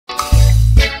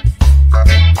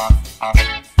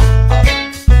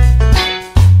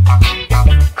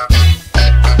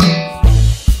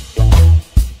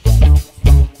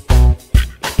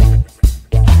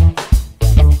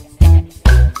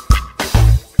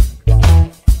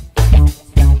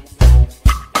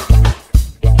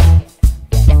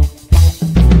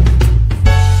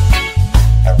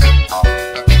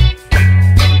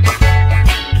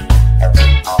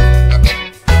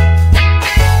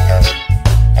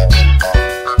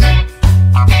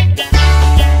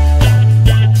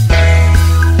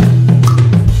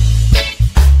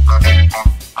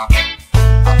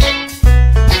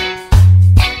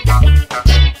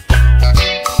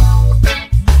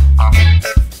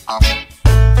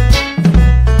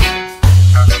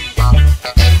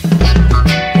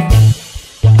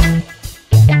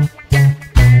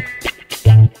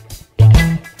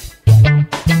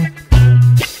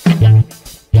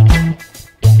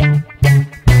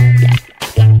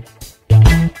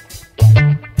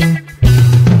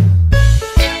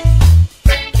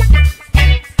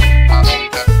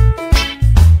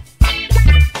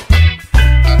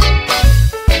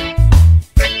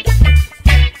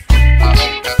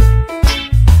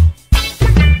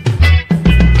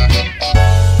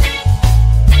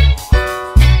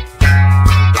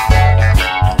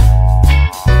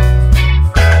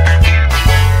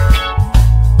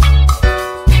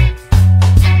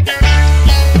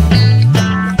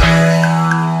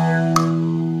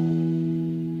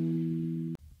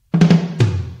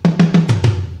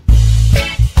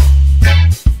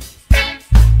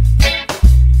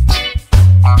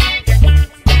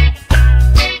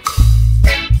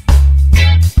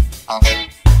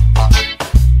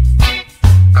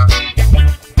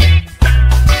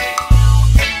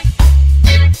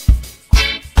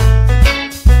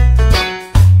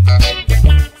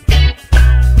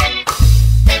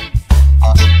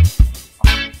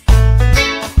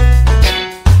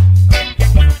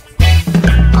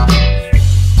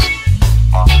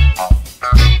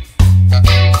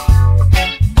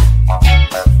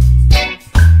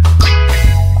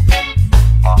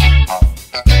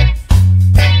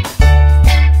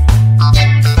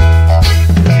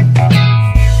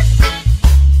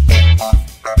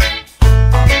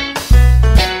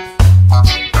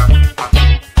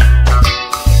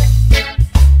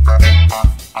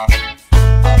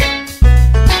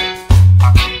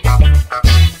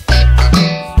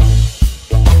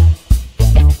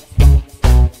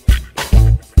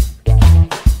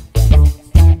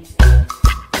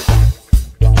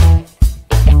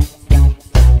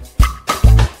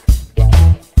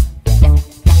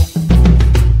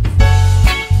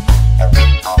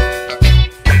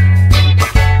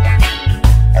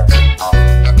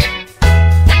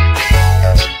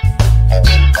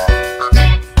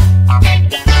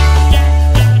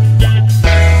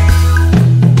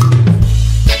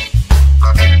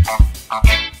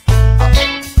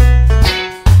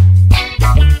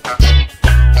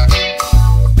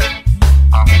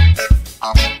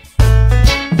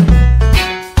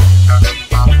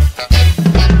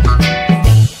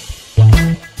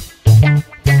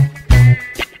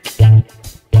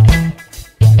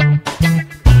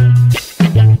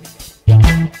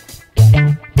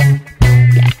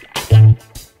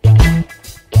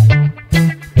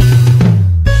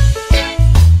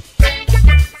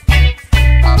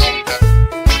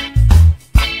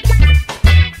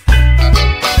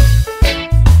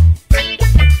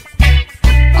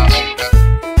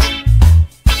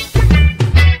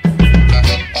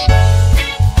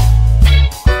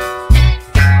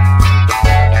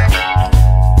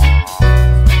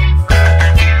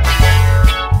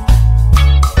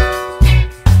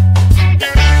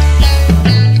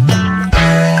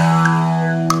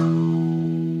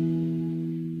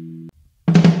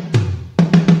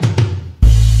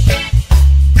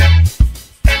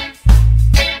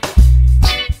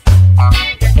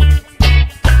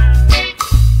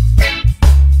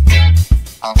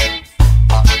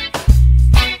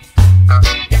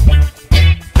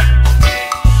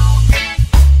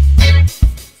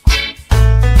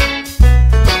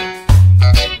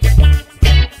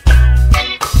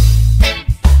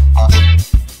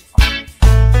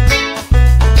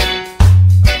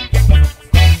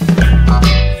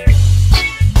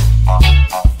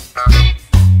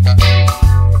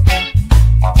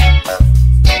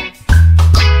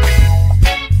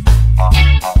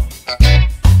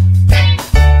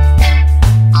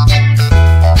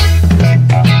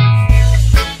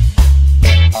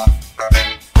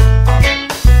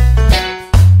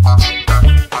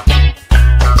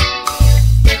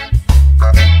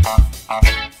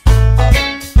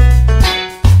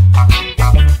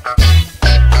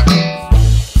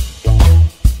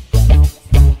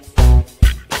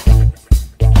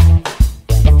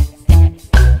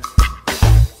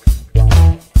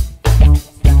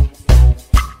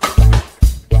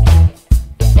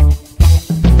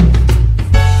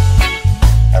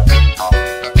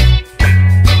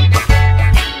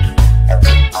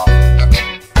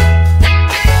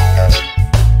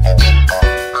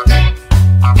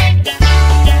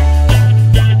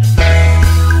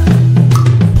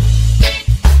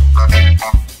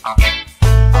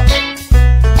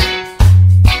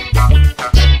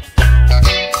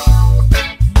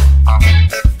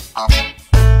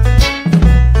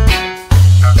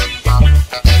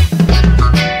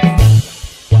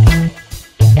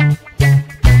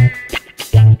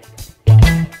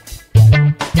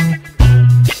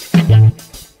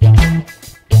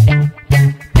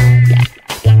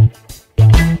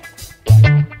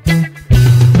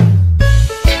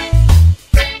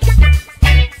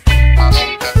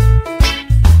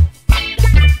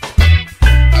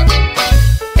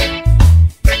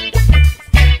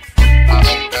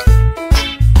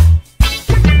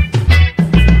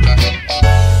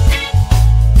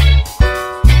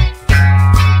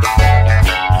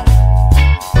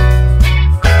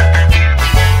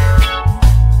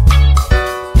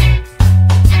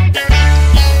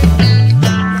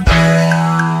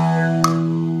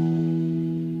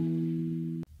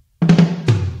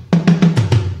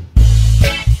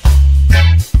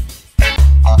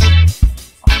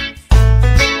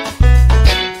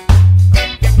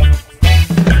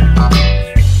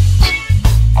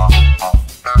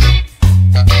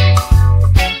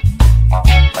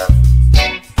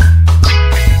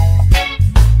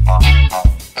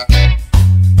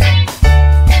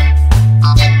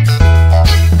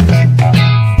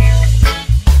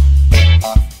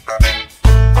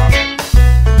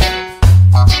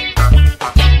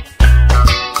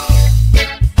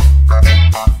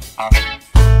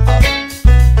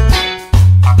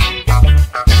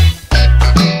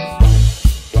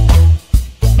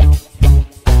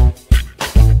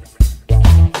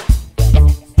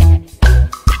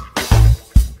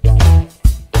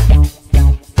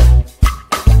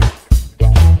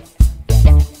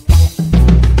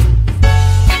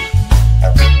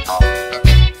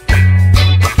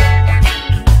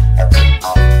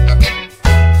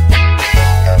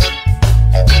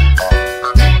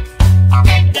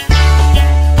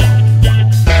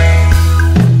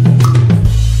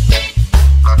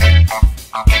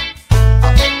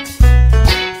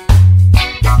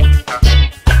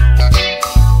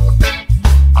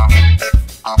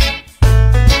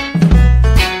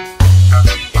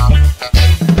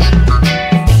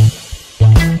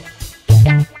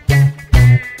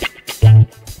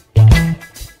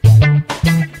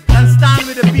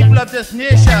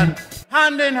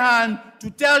in hand to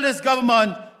tell this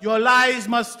government, your lies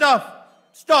must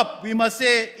stop. We must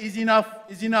say, is enough,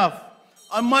 is enough.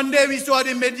 On Monday, we saw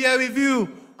the mid-year review.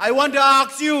 I want to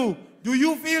ask you, do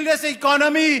you feel this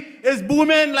economy is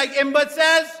booming like Imbert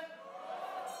says?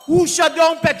 Who shut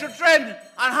down Petrotrend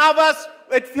and have us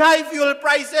with high fuel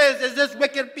prices? Is this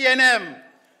wicked PNM?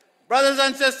 Brothers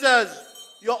and sisters,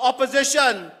 your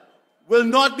opposition will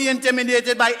not be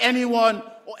intimidated by anyone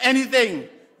or anything,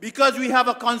 because we have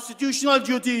a constitutional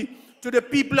duty to the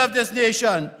people of this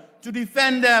nation to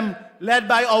defend them, led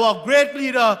by our great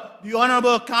leader, the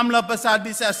Honorable Kamla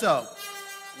Persad-Bissessar.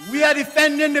 We are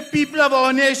defending the people of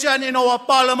our nation in our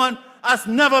parliament as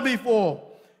never before.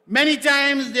 Many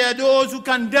times there are those who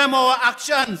condemn our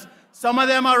actions. Some of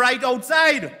them are right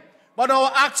outside, but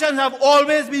our actions have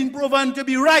always been proven to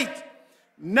be right.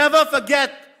 Never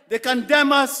forget, they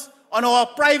condemn us on our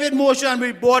private motion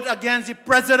we brought against the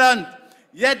president.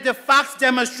 Yet the facts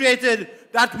demonstrated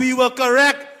that we were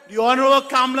correct. The Honorable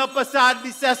Kamla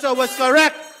Persad-Bissessar was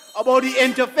correct about the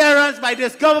interference by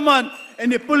this government in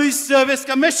the Police Service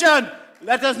Commission.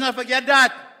 Let us not forget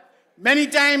that. Many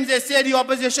times they say the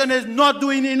opposition is not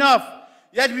doing enough.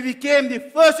 Yet we became the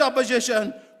first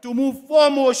opposition to move 4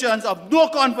 motions of no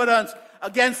confidence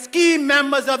against key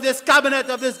members of this cabinet,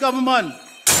 of this government.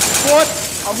 We brought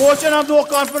a motion of no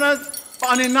confidence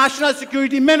on the National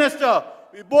Security Minister.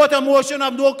 We brought a motion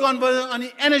of no confidence on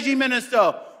the Energy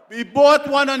Minister. We brought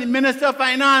one on the Minister of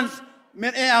Finance,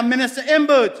 Minister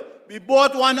Imbert. We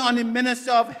brought one on the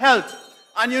Minister of Health.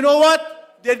 And you know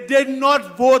what? They did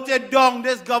not vote it down.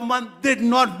 This government did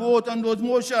not vote on those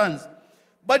motions.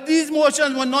 But these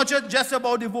motions were not just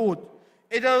about the vote.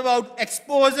 It was about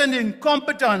exposing the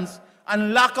incompetence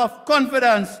and lack of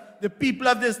confidence the people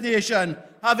of this nation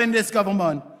have in this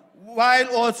government,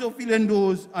 while also feeling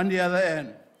those on the other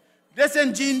end. This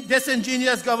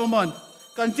ingenious government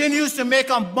continues to make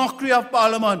a mockery of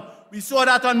Parliament. We saw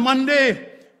that on Monday.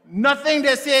 Nothing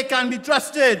they say can be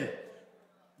trusted.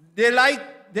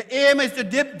 The aim is to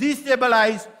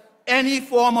destabilize any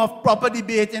form of proper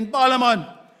debate in Parliament.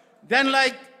 Then,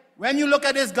 when you look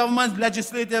at this government's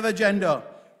legislative agenda,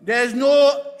 there is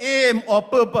no aim or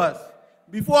purpose.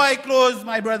 Before I close,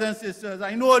 my brothers and sisters,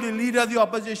 I know the leader of the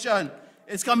opposition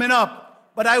is coming up,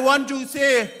 but I want to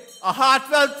say a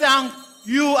heartfelt thank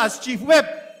you as Chief Whip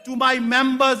to my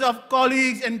members of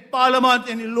colleagues in Parliament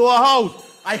in the lower house.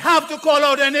 I have to call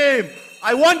out their name.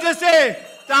 I want to say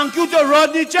thank you to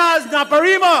Rodney Charles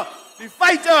Naparima, the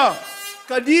fighter.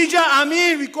 Khadija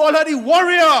Amin, we call her the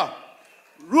warrior.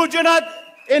 Rujanat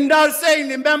Indal Singh,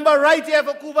 the member right here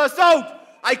for Kuva South.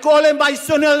 I call him by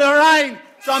Sunil Narain.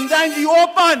 Sometimes he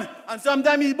open and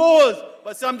sometimes he bowls,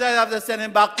 but sometimes I have to send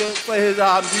him back for his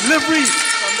delivery.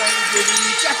 Sometimes he gives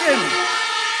me check-in.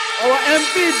 Our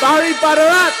MP, Barry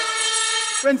Padarat,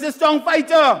 Princess Tong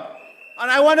fighter. And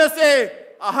I want to say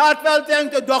a heartfelt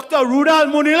thank to Dr.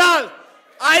 Rudal Munilal.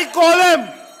 I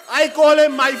call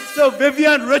him my Sir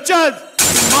Vivian Richards,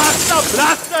 the master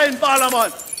blaster in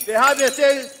Parliament. They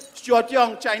say Stuart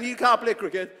Young, Chinese can't play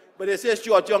cricket, but they say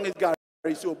Stuart Young is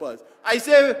Gary Soapers. I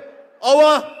say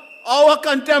our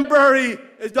contemporary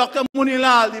is Dr.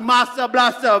 Munilal, the master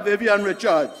blaster, Vivian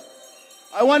Richards.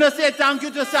 I want to say thank you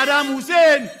to Saddam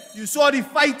Hussein. You saw the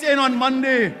fighting on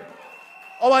Monday.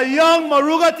 Our young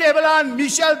Maruga Tableland,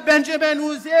 Michelle Benjamin,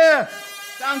 who's here.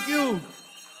 Thank you.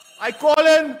 I call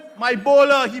him my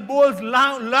bowler. He bowls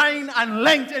line and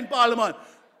length in Parliament.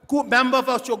 Member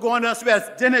for Shogunas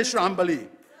West, Dinesh Rambali.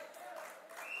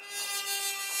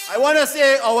 I want to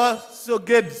say our Sir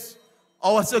Gibbs.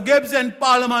 Our Sir Gibbs in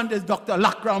Parliament is Dr.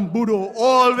 Lakram Budo,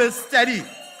 always steady.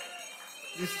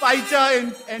 The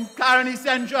fighter in Karani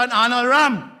Central and Anal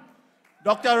Ram.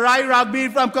 Dr. Rai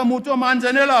Ragbi from Kamuto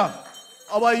Manzanilla.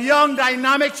 Our young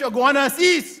dynamic Shogunas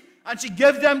East, and she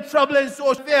gives them trouble in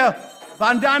social fair.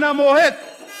 Vandana Mohit.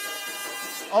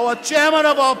 Our chairman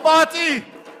of our party,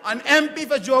 an MP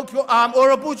for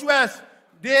Oropuch West,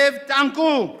 Dave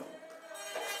Tanku.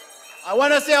 I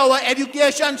want to say our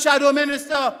education shadow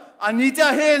minister,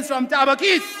 Anita Haynes from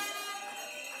Tabakit.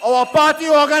 Our party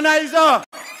organizer,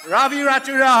 Ravi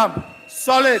Ratiram,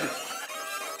 solid.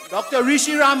 Dr.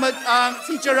 Rishi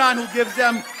Sicharan, who gives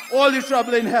them all the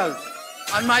trouble in health.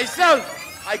 And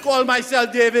myself, I call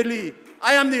myself David Lee.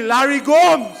 I am the Larry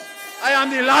Gomes. I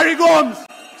am the Larry Gomes,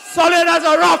 solid as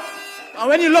a rock. And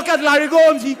when you look at Larry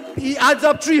Gomes, he adds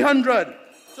up 300.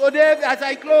 So Dave, as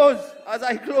I close,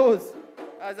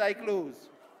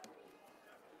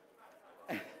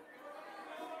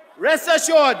 rest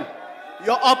assured,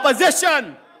 your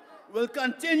opposition will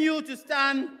continue to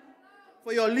stand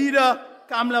for your leader,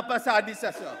 Kamla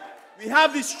Persad-Bissessar. We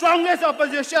have the strongest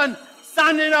opposition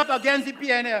standing up against the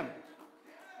PNM.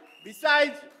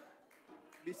 Besides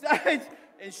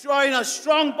ensuring a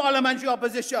strong parliamentary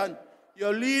opposition,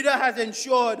 your leader has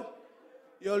ensured,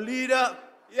 I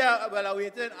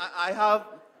have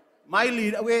my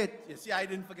leader, wait, you see, I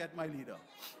didn't forget my leader.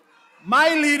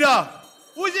 My leader,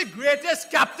 who is the greatest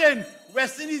captain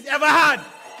West Indies ever had?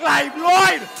 Clive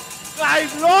Lloyd!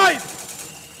 Clive Lloyd!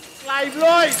 Clive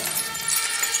Lloyd!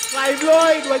 Clive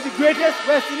Lloyd was the greatest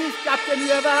West Indies captain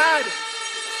we ever had.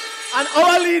 And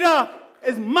our leader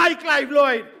is my Clive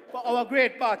Lloyd for our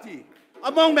great party,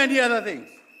 among many other things.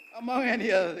 Among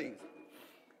many other things.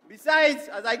 Besides,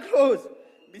 as I close,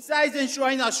 besides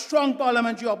ensuring a strong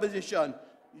parliamentary opposition,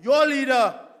 your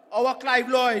leader, our Clive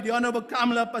Lloyd, the Honorable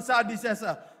Kamala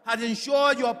Persad-Bissessar, has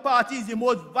ensured your party is the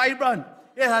most vibrant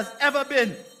it has ever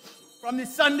been. From the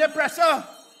Sunday presser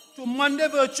to Monday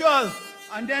virtual,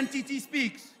 and then TT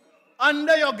Speaks.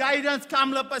 Under your guidance,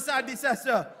 Kamala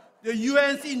Persad-Bissessar, the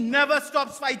UNC never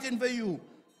stops fighting for you.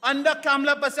 Under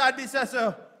Kamala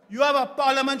Persad-Bissessar, you have a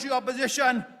parliamentary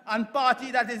opposition and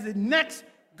party that is the next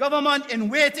government in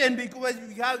waiting, because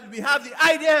we have the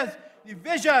ideas, the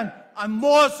vision, and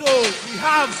more so, we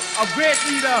have a great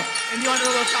leader in the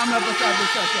Honorable Kamala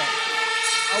Persad-Bissessar.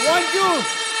 I want you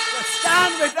to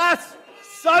stand with us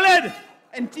solid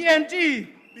in TNT,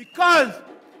 because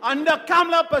under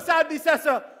Kamala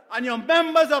Persad-Bissessar and your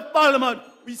members of parliament,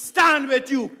 we stand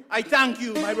with you. I thank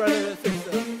you, my brothers and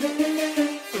sisters.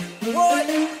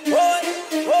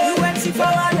 UNC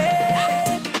Parliamentary.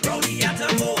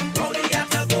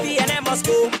 PNM must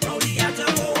go.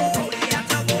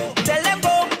 Tell them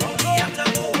go.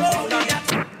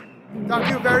 Thank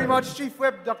you very much, Chief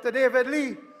Whip Dr. David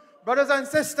Lee. Brothers and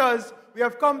sisters, we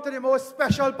have come to the most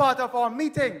special part of our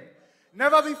meeting.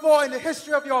 Never before in the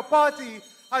history of your party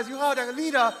has you had a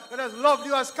leader that has loved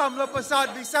you as Kamala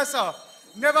Persad-Bissessar.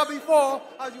 Never before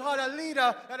has you had a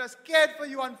leader that has cared for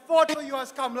you and fought for you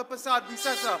as Kamala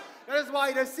Persad-Bissessar. That is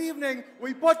why this evening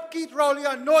we put Keith Rowley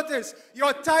on notice.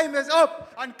 Your time is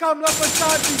up and Kamala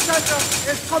Persad-Bissessar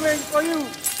is coming for you.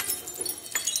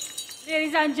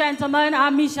 Ladies and gentlemen,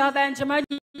 I'm Michelle Benjamin,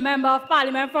 Member of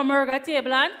Parliament from Murga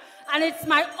Tableland, and it's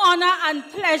my honor and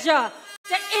pleasure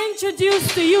to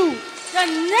introduce to you the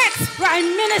next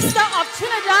Prime Minister of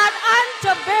Trinidad and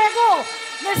Tobago.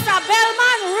 Mr.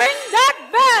 Bellman, ring that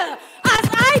bell as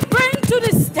I bring to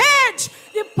the stage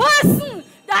the person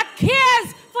that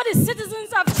cares for the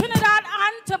citizens of Trinidad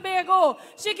and Tobago.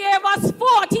 She gave us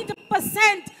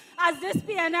 40% as this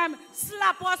PNM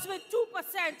slapped us with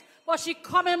 2%, but she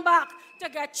coming back to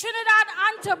get Trinidad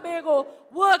and Tobago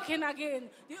working again.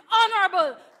 The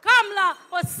Honorable Kamala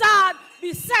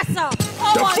Persad-Bissessar,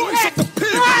 our the voice next of the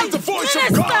people Prime is the voice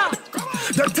Minister. of God.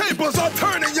 The tables are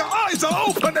turning, your eyes are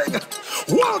opening.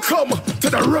 Welcome to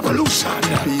the revolution.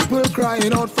 People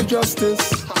crying out for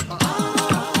justice.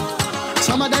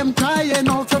 Some of them crying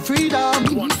out for freedom.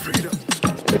 We want freedom.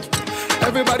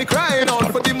 Everybody crying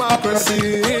out for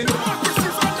democracy.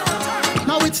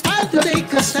 Now it's time to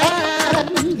take a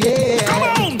stand. Yeah. Come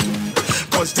on!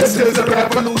 Cause this is a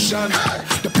revolution.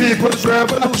 The people's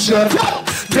revolution.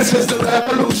 This is the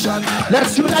revolution.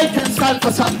 Let's unite and stand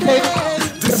for something.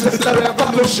 This is the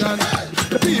revolution.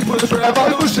 The people's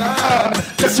revolution.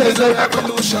 This is the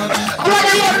revolution.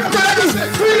 Everybody sing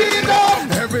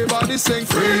freedom. Everybody sing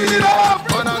freedom.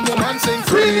 Man and woman sing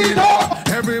freedom.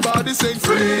 Everybody sing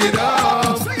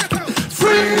freedom.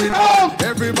 Freedom.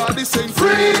 Everybody sing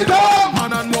freedom.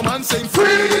 Man and woman sing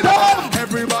freedom.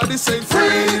 Everybody sing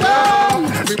freedom.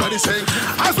 Everybody sing.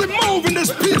 As we move in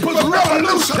this people's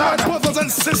revolution, brothers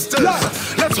and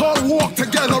sisters, let's all walk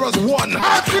together as one.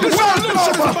 This revolution is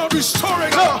about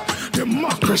restoring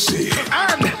democracy.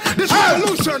 And this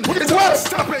revolution is about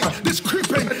stopping this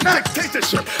creeping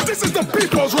dictatorship. This is the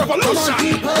people's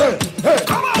revolution.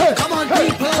 Come on, Come on,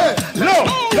 people.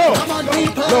 Come on,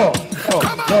 people. No.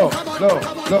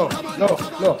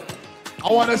 I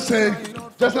want to say,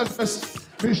 just as Miss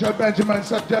Michelle Benjamin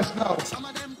said just now,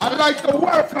 I'd like to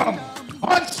welcome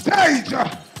on stage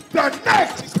the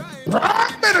next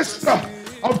Prime Minister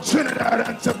of Trinidad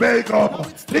and Tobago,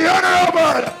 the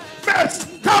Honorable Miss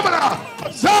Kamala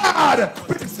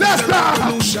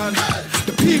Persad-Bissessar.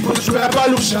 The people's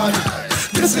revolution.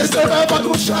 This is the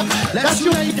revolution. Let's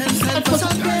unite and stand for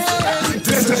something.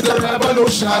 This is the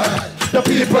revolution. The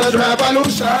people's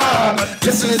revolution.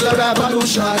 This is the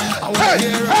revolution. I want to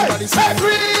hear everybody sing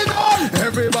freedom.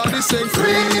 Everybody sing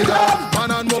freedom.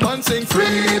 Man and woman sing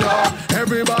freedom.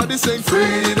 Everybody sing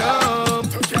freedom.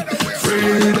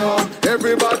 Freedom.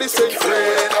 Everybody sing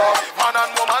freedom. Man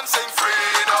and woman sing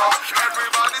freedom.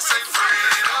 Everybody sing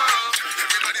freedom.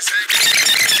 Everybody sing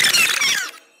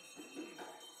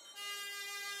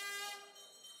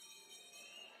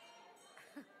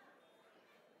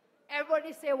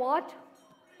Everybody say what?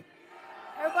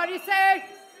 Everybody say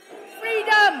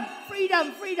freedom,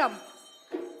 freedom, freedom.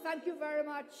 Thank you very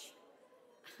much.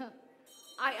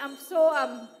 I am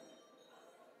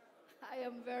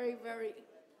very, very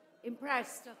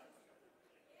impressed.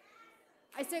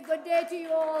 I say good day to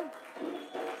you all.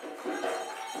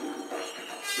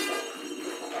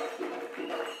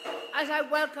 As I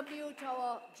welcome you to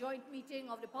our joint meeting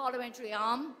of the parliamentary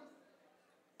arm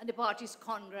and the party's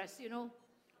congress, you know,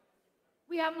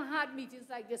 we haven't had meetings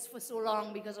like this for so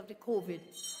long because of the COVID.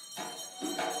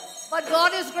 But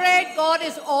God is great. God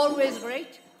is always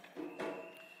great.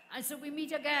 And so we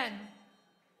meet again.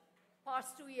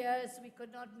 Past 2 years, we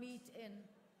could not meet in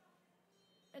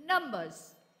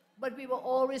numbers, but we were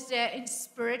always there in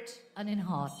spirit and in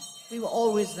heart. We were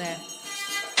always there.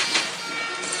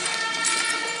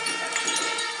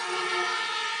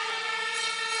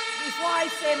 Before I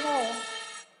say more,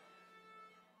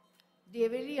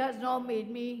 David Lee has now made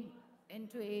me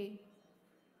into a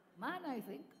man, I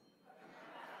think.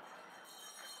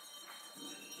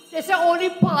 They say only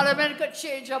Parliament could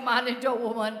change a man into a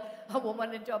woman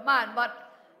into a man. But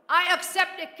I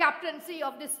accept the captaincy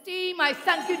of this team. I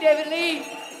thank you, David Lee,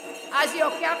 as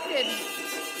your captain.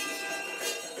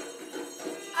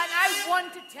 And I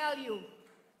want to tell you,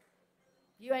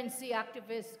 UNC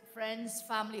activists, friends,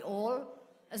 family, all,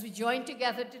 as we join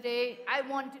together today, I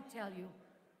want to tell you,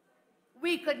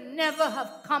 we could never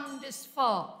have come this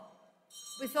far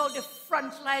without the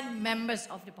frontline members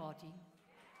of the party.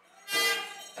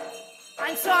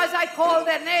 And so as I call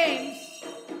their names,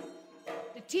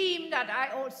 the team that I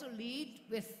also lead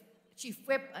with Chief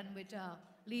Whip and with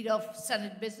leader of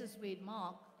Senate Business, Wade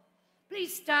Mark,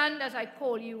 please stand as I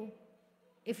call you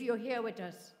if you're here with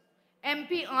us.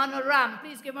 MP Arnold Ram,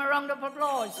 please give him a round of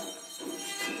applause.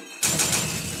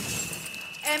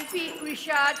 MP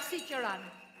Rishad Sicharan.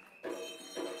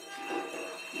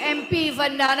 MP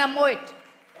Vandana Moit.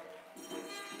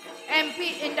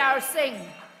 MP Indar Singh.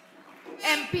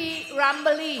 MP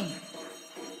Rambali,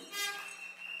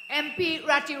 MP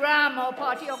Ratiram, our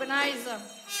party organizer,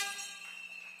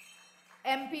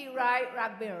 MP Rai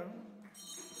Ragbir,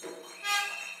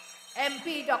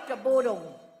 MP Dr. Bodo,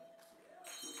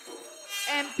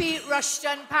 MP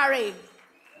Rushton Parry,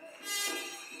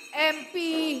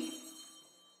 MP,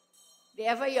 the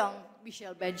ever young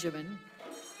Michelle Benjamin,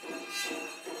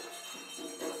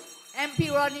 MP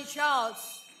Rodney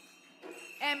Charles,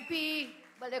 MP,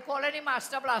 but they call him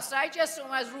Master Blaster. I just know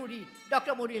him as Rudy,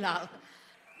 Dr. Modilal.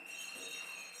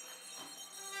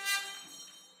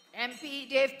 MP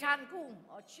Dave Tanku,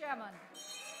 our chairman.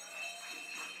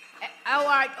 All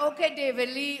right, okay, David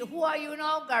Lee. Who are you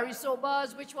now? Gary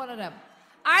Sobers, which one of them?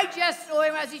 I just know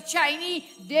him as the Chinese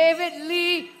David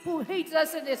Lee, who hates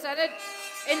us in the Senate,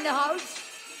 in the House.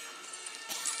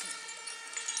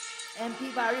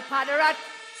 MP Barry Padarat.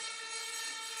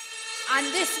 And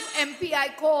this MP I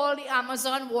call the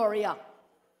Amazon warrior.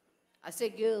 I say,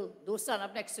 girl, don't stand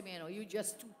up next to me, you know, you're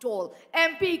just too tall.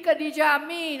 MP Khadija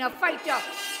Amin, a fighter.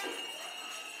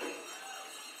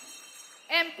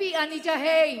 MP Anita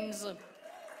Haynes.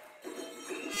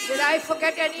 Did I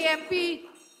forget any MP?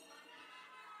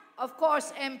 Of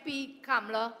course, MP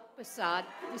Kamla Prasad.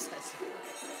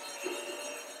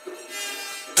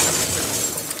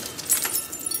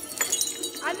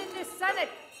 And in the Senate,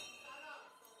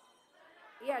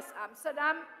 yes,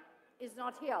 Saddam is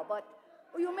not here, but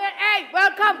you made, hey,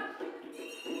 welcome,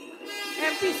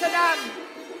 MP Saddam.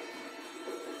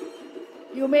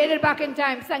 You made it back in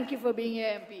time. Thank you for being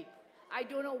here, MP. I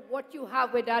don't know what you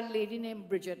have with that lady named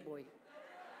Bridget, boy.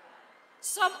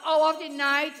 Some hour of the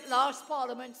night, last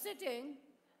Parliament sitting,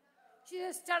 she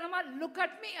says, Tanama, look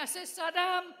at me. I said,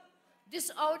 Saddam,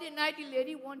 this hour of the night, the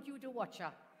lady wants you to watch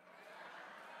her.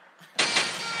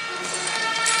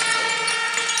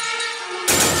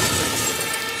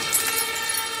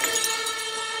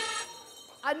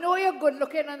 I know you're good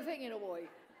looking and thing, you know, boy.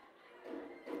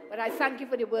 But I thank you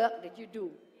for the work that you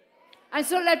do. And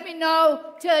so let me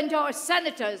now turn to our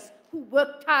senators who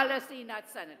work tirelessly in that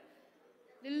Senate.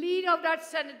 The leader of that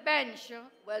Senate bench,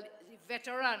 well, the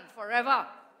veteran forever,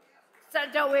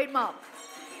 Senator Wade Mark.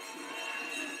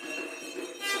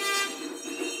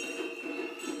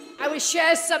 I will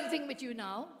share something with you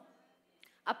now.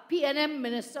 A PNM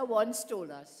minister once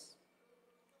told us,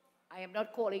 I am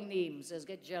not calling names, just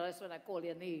get jealous when I call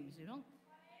their names, you know.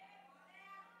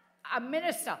 A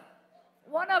minister,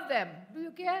 one of them, do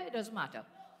you care? It doesn't matter.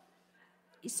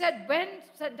 He said, when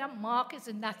Senator Mark is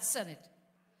in that Senate,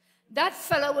 that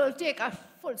fellow will take a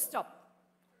full stop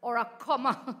or a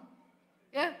comma,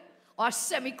 yeah, or a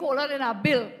semicolon in a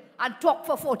bill and talk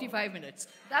for 45 minutes.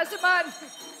 That's the man.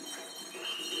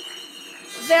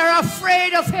 They're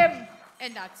afraid of him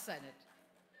in that Senate.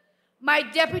 My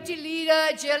deputy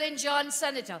leader, Jalen John,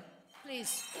 Senator,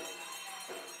 please.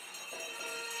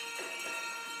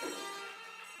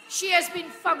 She has been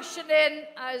functioning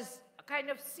as a kind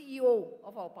of CEO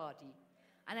of our party.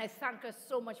 And I thank her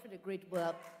so much for the great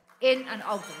work in and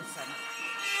out of the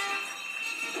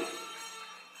Senate.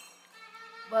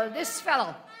 Well, this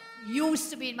fellow used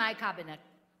to be in my cabinet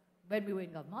when we were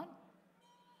in government.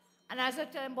 And as I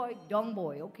tell him,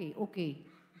 boy, okay,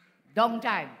 down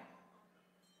time.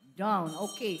 Down,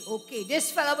 okay.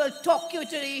 This fellow will talk you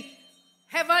to the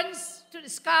heavens, to the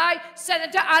sky.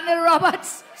 Senator Arnold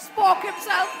Roberts spoke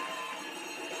himself.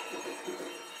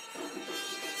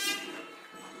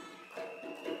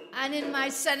 And in my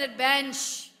Senate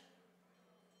bench,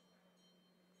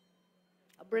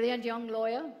 a brilliant young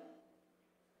lawyer,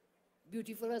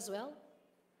 beautiful as well.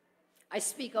 I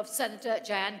speak of Senator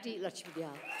Jayanti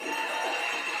Lakshmidhyal.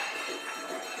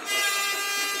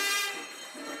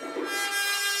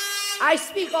 I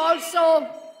speak also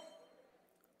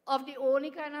of the only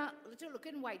kind of little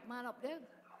looking white man up there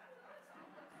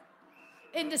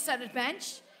in the Senate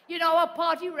bench. You know, our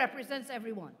party represents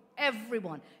everyone.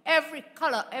 Everyone, every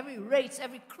color, every race,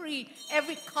 every creed,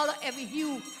 every color, every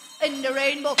hue in the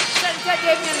rainbow. Senator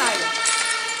Damian Lytle.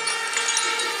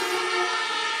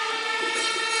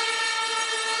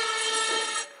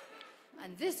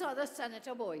 And this other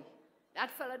senator boy,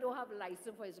 that fella don't have a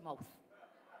license for his mouth.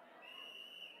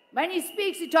 When he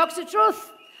speaks, he talks the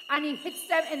truth, and he hits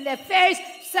them in their face.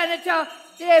 Senator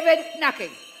David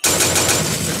Knacking.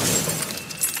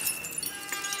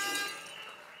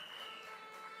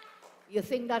 You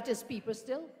think that is people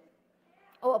still?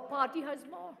 Our party has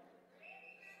more.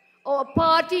 Our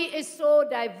party is so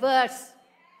diverse,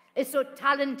 is so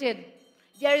talented.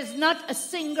 There is not a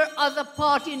single other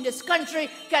party in this country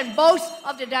can boast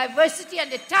of the diversity and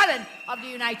the talent of the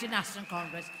United National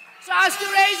Congress. So I ask you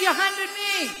to raise your hand with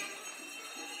me.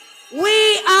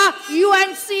 We are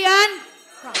UNC and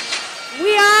proud.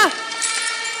 We are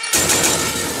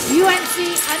UNC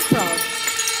and proud.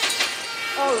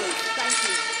 Always. Thank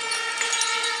you.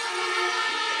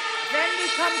 When we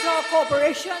come to our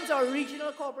corporations, our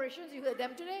regional corporations, you heard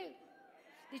them today.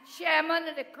 The chairman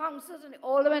and the councils and the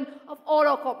aldermen of all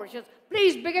our corporations.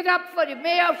 Please big it up for the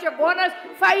mayor of Chaguanas,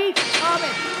 Faik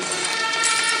Ahmed.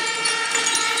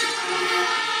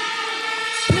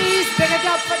 Please big it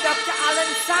up for Dr.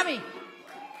 Alan Sami.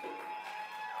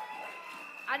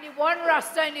 And the one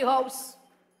Rasta in the house.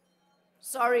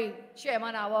 Sorry,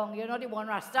 Chairman Awang, you're not the one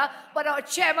Rasta, but our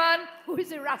chairman, who is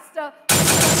the Rasta,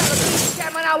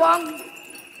 Chairman Awang,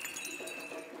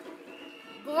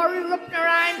 Gauri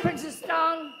Rupnarayan, Princess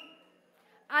Tong,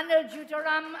 Anil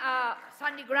Jutaram,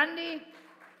 Sandy Grandi,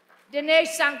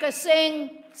 Dinesh Sankar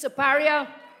Singh, Suparia,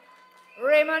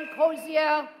 Raymond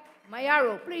Kozia,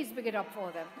 Mayaro. Please pick it up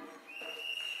for them.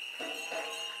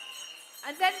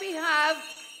 And then we have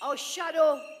our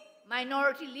shadow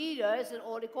minority leaders in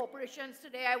all the corporations.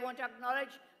 Today I want to acknowledge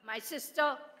my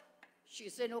sister.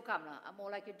 She's in no camera. I'm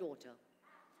more like a daughter.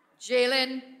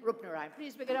 Jalen Rupnarayan.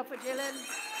 Please pick it up for Jalen.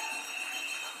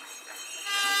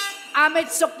 Amit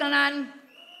Suknanan.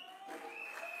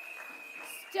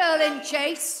 Sterling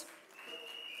Chase.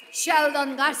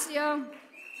 Sheldon Garcia.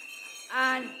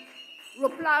 And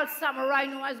Ruplal Samarai,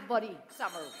 known as Buddy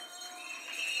Samaru.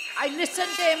 I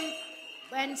listened to him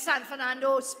when San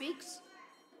Fernando speaks.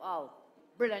 Wow,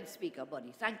 brilliant speaker,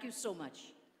 Buddy. Thank you so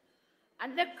much.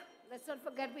 And look, let's not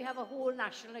forget we have a whole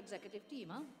national executive team,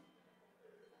 huh?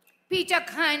 Peter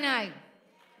Kainai,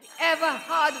 the ever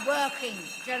hard-working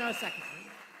General Secretary.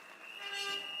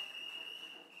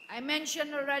 I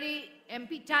mentioned already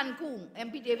MP Tankung,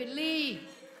 MP David Lee,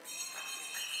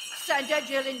 Senator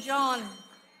Jalen John,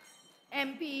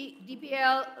 MP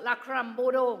DPL Lakram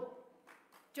Bodo,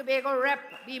 Tobago Rep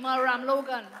Bimal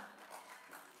Ramlogan,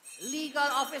 Legal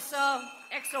Officer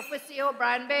ex officio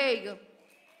Brian Baig,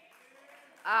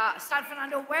 San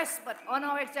Fernando West, but on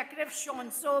our executive,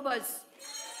 Sean Sobers,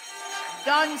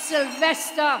 Don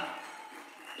Sylvester,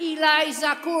 Eli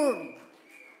Zakur,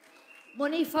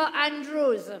 Monifa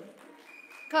Andrews,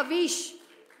 Kavish,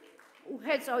 who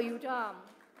heads our youth arm,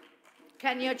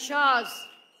 Kenya Charles.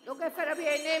 Don't get fed up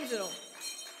behind names, you know.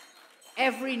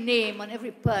 Every name and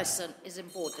every person is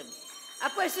important. A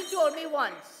person told me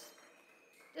once,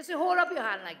 they say, hold up your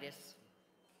hand like this.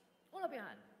 Hold up your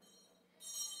hand.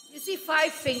 You see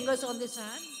 5 fingers on this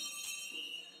hand?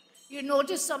 You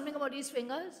notice something about these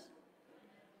fingers?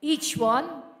 Each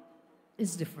one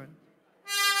is different.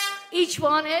 Each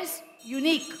one is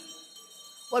unique.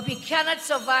 But we cannot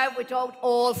survive without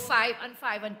all 5 and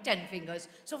 5 and 10 fingers.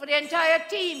 So for the entire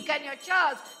team, Kenya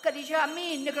Charles, Khadija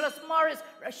Amin, Nicholas Morris,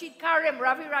 Rashid Karim,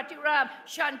 Ravi Ratiram,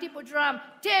 Shanti Budram,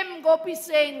 Tim Gopi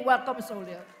Singh, welcome,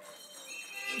 soldier.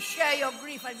 We share your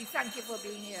grief and we thank you for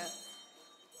being here.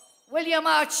 William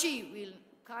Archie, we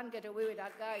can't get away with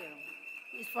that guy, you know.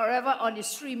 He's forever on the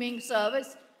streaming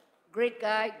service. Great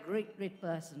guy, great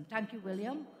person. Thank you,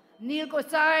 William. Neil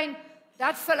Gosain,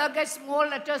 that fella gets more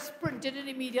letters printed in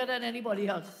the media than anybody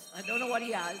else. I don't know what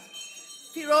he has.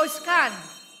 Firoz Khan,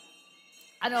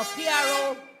 and our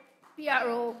PRO,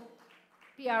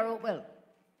 well,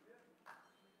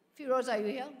 Firoz, are you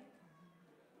here?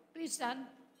 Please stand.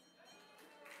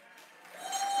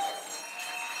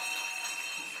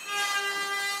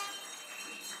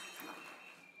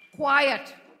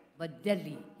 Quiet, but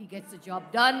deadly. He gets the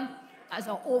job done as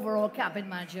our overall cabinet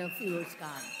manager, Firoz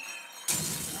Khan.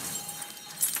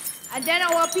 And then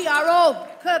our PRO,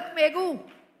 Kirk Megu.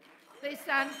 Please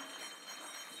stand.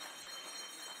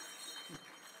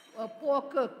 Well, poor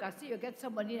Kirk, I see you get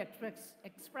somebody express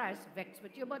vexed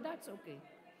with you, but that's okay.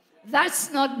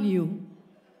 That's not new.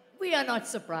 We are not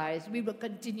surprised. We will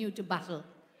continue to battle.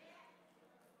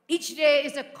 Each day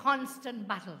is a constant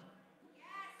battle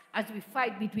as we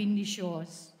fight between the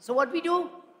shores. So what we do?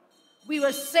 We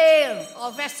will sail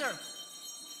our vessel.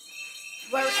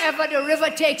 Wherever the river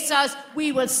takes us,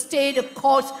 we will stay the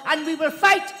course and we will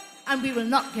fight and we will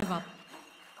not give up.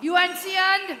 UNC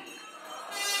and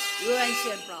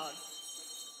proud.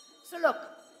 So look,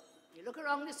 you look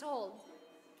around this hall.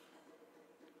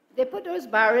 They put those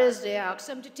barriers there, ask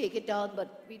them to take it down,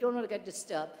 but we don't want to get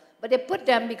disturbed. But they put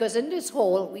them because in this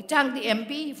hall, we thank the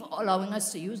MP for allowing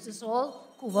us to use this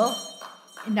hall. Kuva,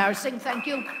 embarrassing, thank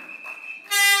you.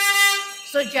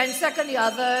 So Jensek and the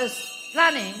others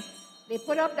planning, they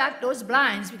put up those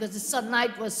blinds because the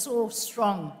sunlight was so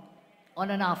strong on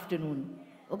an afternoon,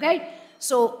 okay?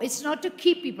 So it's not to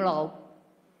keep people out,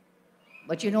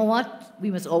 but you know what? We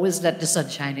must always let the sun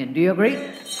shine in. Do you agree? We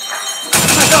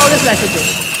must always let it in.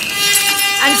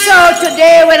 And so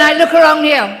today when I look around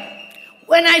here,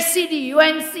 when I see the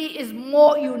UNC is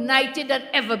more united than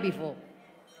ever before,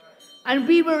 and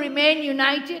we will remain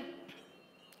united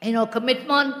in our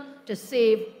commitment to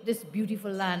save this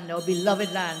beautiful land, our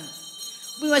beloved land.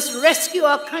 We must rescue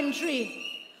our country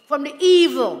from the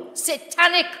evil,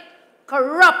 satanic,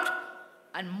 corrupt,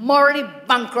 and morally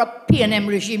bankrupt PNM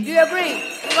regime. Do you agree?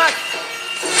 We must.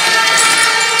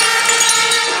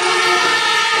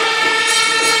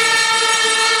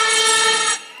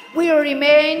 We will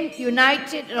remain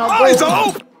united in our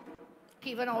goals.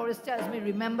 Kevin always tells me,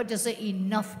 remember to say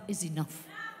enough is enough.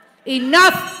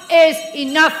 Enough is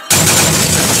enough.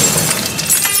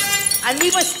 And we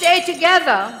must stay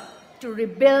together to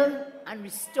rebuild and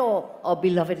restore our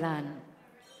beloved land.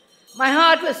 My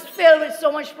heart was filled with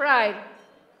so much pride.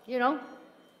 You know,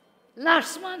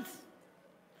 last month,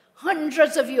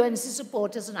 hundreds of UNC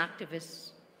supporters and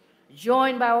activists,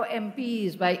 joined by our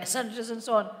MPs, by senators and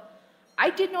so on, I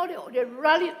didn't know they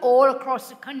rallied all across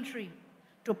the country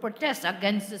to protest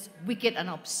against this wicked and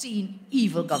obscene,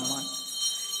 evil government.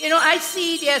 You know, I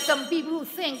see there are some people who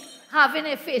think having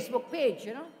a Facebook page,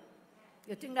 you know,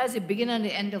 you think that's the beginning and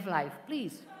the end of life.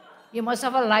 Please, you must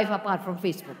have a life apart from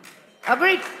Facebook.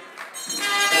 Agreed?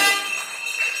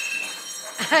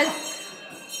 And,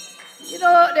 you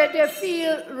know, they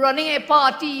feel running a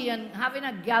party and having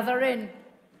a gathering.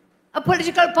 A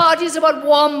political party is about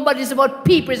warm, but it's about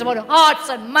people. It's about hearts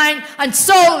and minds and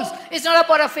souls. It's not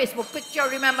about a Facebook picture,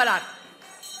 remember that.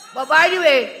 But by the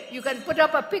way, you can put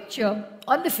up a picture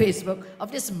on the Facebook of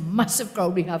this massive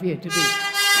crowd we have here today.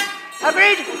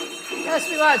 Agreed? Yes,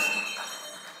 we must.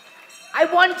 I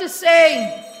want to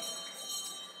say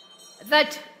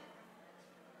that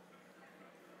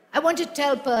I want to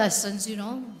tell persons, you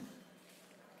know,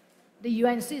 the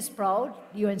UNC is proud,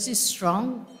 the UNC is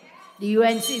strong, the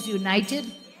UNC is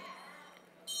united.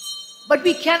 But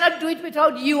we cannot do it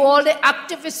without you, all the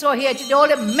activists who are here today, all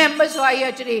the members who are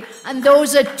here today, and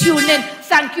those who are tuned in.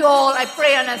 Thank you all. I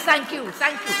pray and I thank you,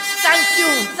 thank you, thank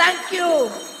you, thank you.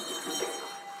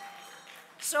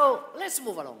 So let's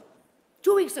move along.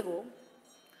 2 weeks ago,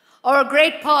 our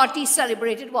great party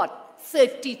celebrated what?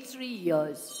 33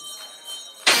 years.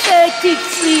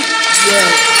 33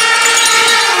 years.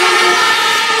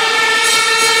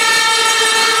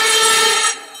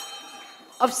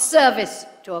 Of service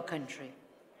to our country.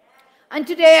 And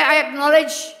today I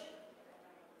acknowledge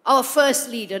our first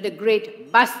leader, the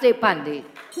great Baste Pandey,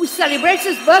 who celebrates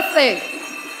his birthday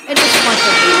in this month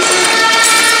of May.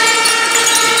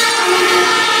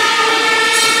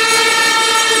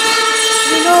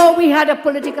 You know, we had a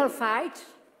political fight.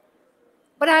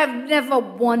 But I have never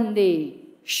one day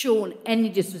shown any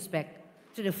disrespect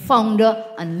to the founder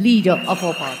and leader of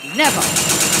our party. Never.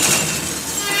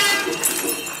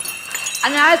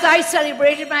 And as I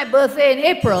celebrated my birthday in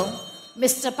April,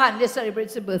 Mr. Pandey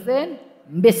celebrates his birthday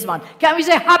in this month. Can we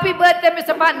say happy birthday,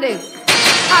 Mr. Pandey?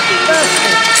 Happy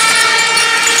birthday.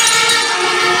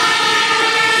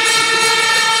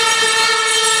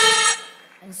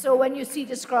 And so when you see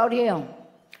this crowd here,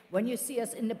 when you see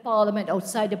us in the parliament,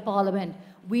 outside the parliament,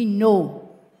 we know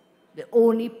the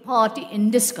only party in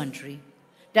this country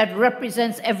that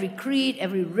represents every creed,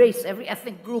 every race, every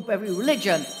ethnic group, every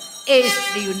religion is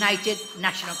the United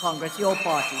National Congress, your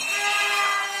party.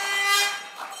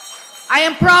 I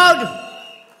am proud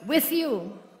with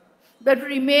you that we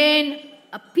remain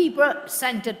a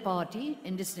people-centered party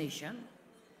in this nation.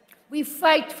 We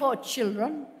fight for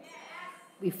children.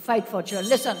 We fight for children.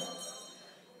 Listen,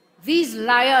 these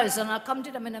liars, and I'll come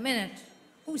to them in a minute,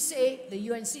 who say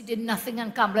the UNC did nothing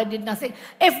and Kamala did nothing.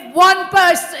 If one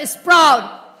person is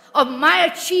proud of my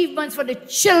achievements for the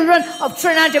children of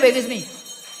Trinidad and Tobago, it's me.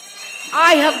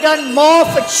 I have done more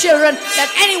for children than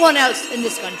anyone else in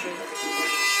this country.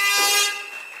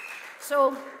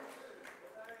 So,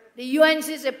 the UNC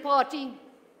is a party.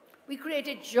 We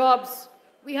created jobs.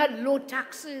 We had low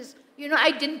taxes. You know, I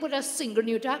didn't put a single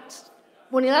new tax.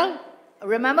 Munilal,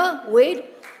 remember? Wade?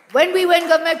 When we went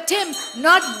government, Tim,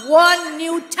 not one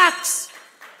new tax.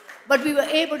 But we were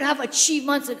able to have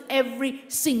achievements in every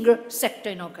single sector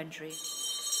in our country.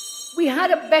 We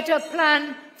had a better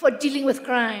plan for dealing with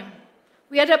crime.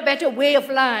 We had a better way of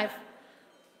life.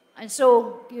 And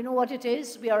so, you know what it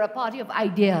is? We are a party of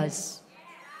ideas.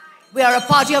 We are a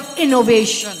party of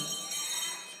innovation.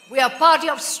 We are a party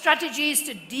of strategies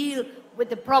to deal with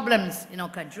the problems in our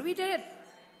country. We did it.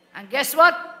 And guess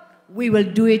what? We will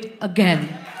do it again.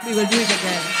 We will do it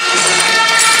again.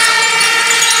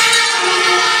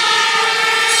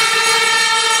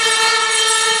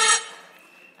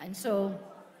 And so,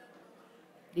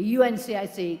 the UNC, I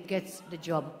say, gets the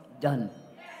job done.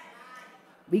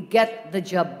 We get the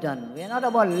job done. We are not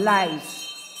about lies.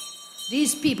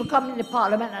 These people come in the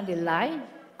parliament and they lie,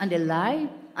 and they lie,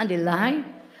 and they lie.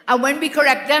 And when we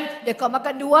correct them, they come back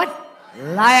and do what?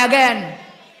 Lie again.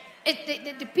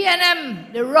 The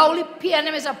PNM, the Rowley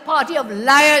PNM is a party of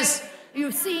liars.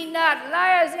 You've seen that.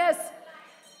 Liars, yes.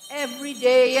 Every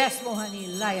day, yes,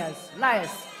 Mohani, liars,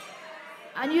 liars.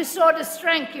 And you saw the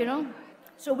strength, you know.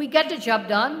 So we get the job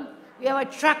done. We have a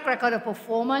track record of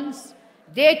performance.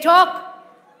 They talk,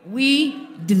 we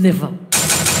deliver.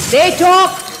 They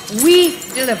talk, we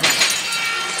deliver.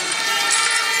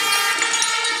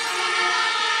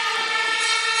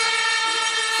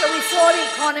 So we saw the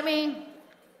economy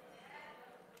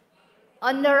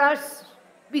under us.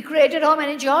 We created how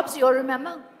many jobs, you all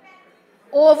remember?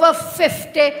 Over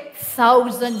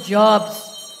 50,000 jobs.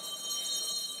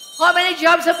 How many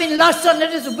jobs have been lost under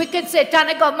this wicked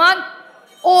satanic government?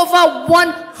 Over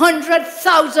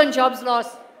 100,000 jobs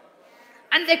lost.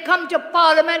 And they come to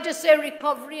Parliament to say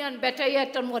recovery and better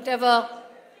yet and whatever.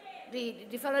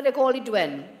 The fellow they call it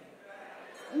Dwen.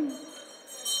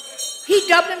 He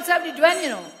dubbed himself the Dwen, you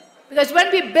know. Because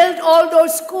when we built all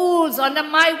those schools under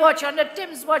my watch, under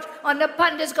Tim's watch, under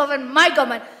Pandey's government, my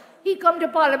government, he come to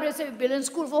Parliament and say, we're building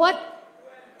school for what?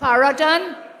 Parrot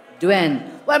and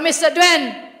Dwen. Well, Mr.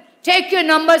 Dwen, take your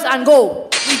numbers and go.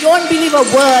 We don't believe a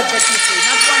word that you say.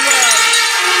 Not one word.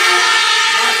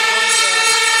 Not one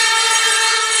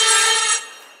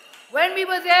word. When we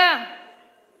were there,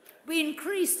 we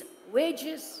increased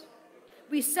wages.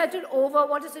 We settled over,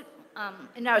 what is it?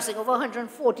 In nursing, over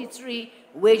 143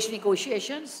 wage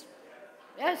negotiations.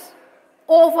 Yes?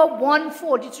 Over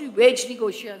 143 wage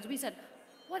negotiations. We said,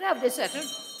 what have they settled?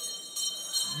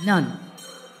 None.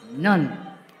 None.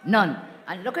 None.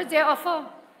 And look at their offer.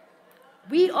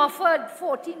 We offered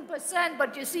 14%,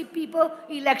 but you see, people,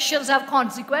 elections have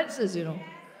consequences, you know.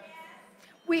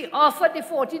 We offered the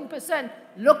 14%.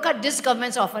 Look at this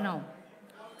government's offer now.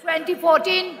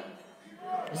 2014,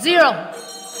 0.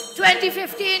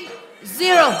 2015,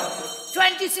 0.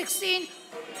 2016,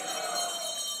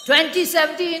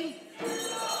 2017.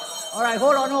 All right,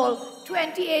 hold on.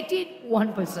 2018,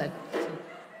 1%.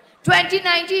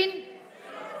 2019,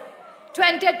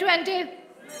 2020.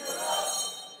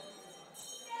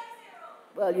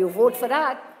 Well, you vote for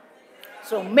that.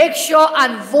 So make sure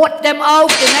and vote them out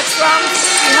the next round.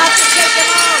 You have to take them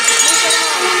out. Move them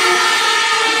out.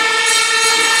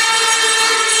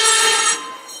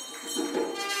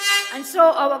 And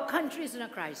so our country is in a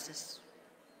crisis.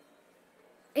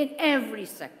 In every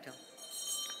sector.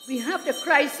 We have the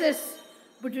crisis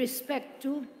with respect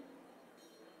to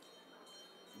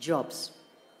jobs.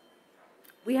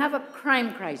 We have a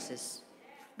crime crisis.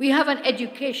 We have an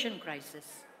education crisis.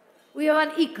 We have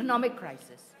an economic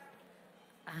crisis.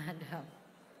 And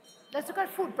let's look at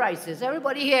food prices.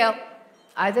 Everybody here,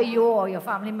 either you or your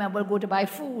family member, go to buy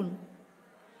food.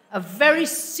 A very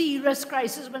serious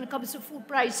crisis when it comes to food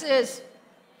prices.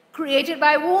 Created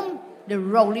by whom? The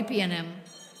Rowley P&M.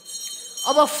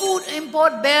 Our food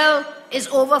import bill is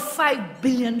over $5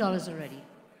 billion already.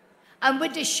 And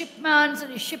with the shipments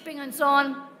and the shipping and so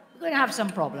on, we're going to have some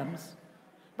problems.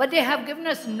 But they have given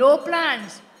us no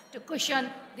plans to cushion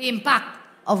the impact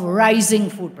of rising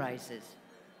food prices.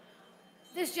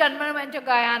 This gentleman went to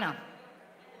Guyana.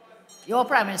 Your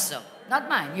Prime Minister, not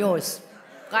mine, yours.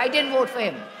 I didn't vote for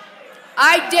him.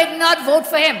 I did not vote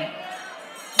for him.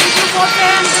 Did you vote for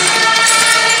him?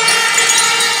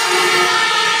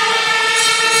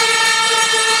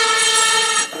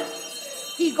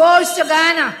 He goes to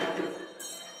Guyana,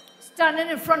 standing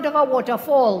in front of a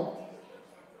waterfall.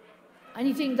 And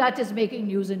he thinks that is making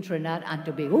news in Trinidad and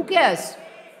Tobago. Who cares?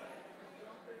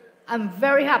 I'm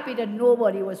very happy that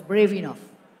nobody was brave enough.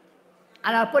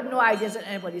 And I'll put no ideas in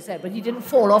anybody's head, but he didn't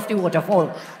fall off the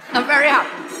waterfall. I'm very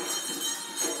happy.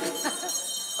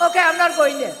 Okay, I'm not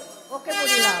going there. Okay,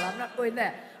 Munilal, I'm not going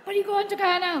there. But he going to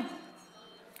Guyana.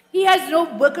 He has no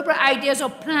workable ideas or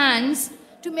plans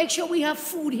to make sure we have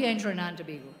food here in Trinidad and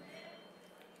Tobago.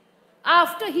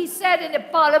 After he said in the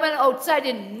parliament outside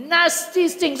the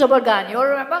nastiest things about Ghana, you all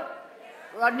remember?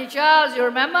 Rodney Charles, you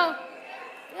remember?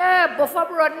 Yeah, buff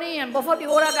up Rodney and buff up the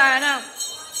whole of Guyana.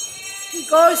 He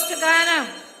goes to Guyana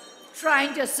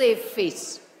trying to save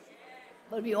face.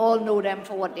 But we all know them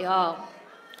for what they are.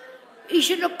 He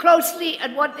should look closely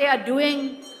at what they are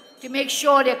doing to make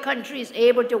sure their country is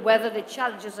able to weather the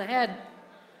challenges ahead,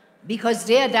 because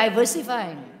they are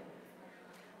diversifying.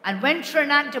 And when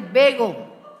Trinidad and Tobago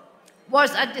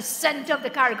was at the center of the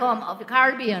CARICOM, of the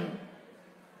Caribbean,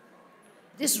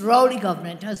 this Rowley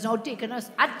government has now taken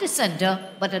us at the center,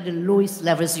 but at the lowest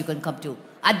levels you can come to,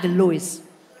 at the lowest.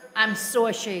 I'm so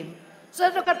ashamed. So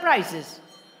let's look at prices.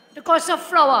 The cost of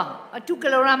flour, a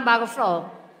 2-kilogram bag of flour,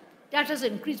 that has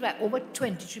increased by over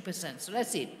 23%. So let's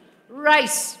see.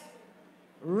 Rice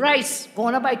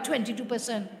going up by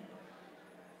 22%.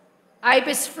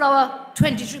 Ibis flour,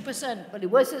 23%. But the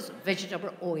worst is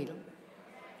vegetable oil.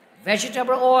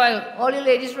 Vegetable oil, all you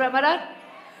ladies remember that?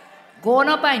 Going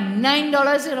up by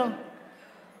 $9,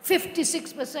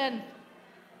 56%.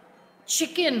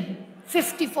 Chicken,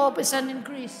 54%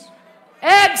 increase.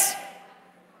 Eggs,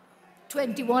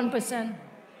 21%.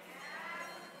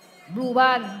 Blue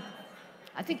Band.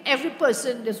 I think every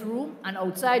person in this room and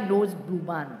outside knows Blue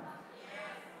Band.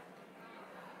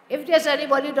 If there's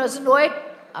anybody who doesn't know it,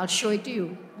 I'll show it to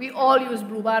you. We all use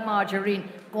Blue Band margarine,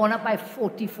 going up by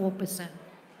 44%.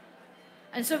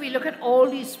 And so we look at all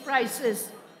these prices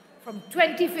from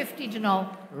 2015 to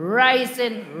now,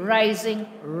 rising.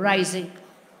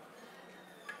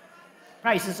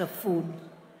 Prices of food.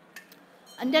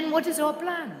 And then what is our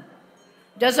plan?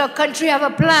 Does our country have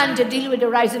a plan to deal with the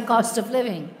rising cost of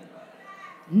living?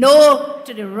 No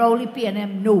to the Rowley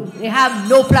P&M, no. They have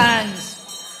no plans.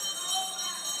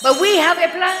 But we have a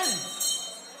plan.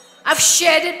 I've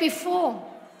shared it before.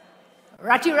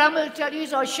 Ratty Ram will tell you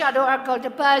he's our shadow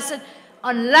agriculture person.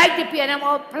 Unlike the P&M,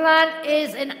 our plan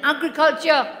is in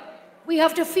agriculture. We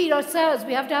have to feed ourselves.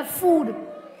 We have to have food.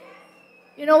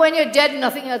 You know, when you're dead,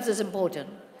 nothing else is important.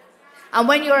 And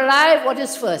when you're alive, what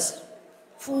is first?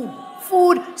 Food.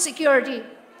 Food security.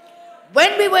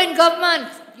 When we were in government,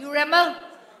 you remember?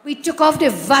 We took off the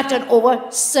VAT on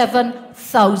over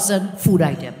 7,000 food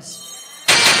items.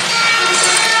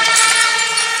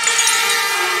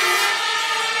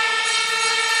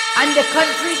 And the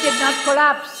country did not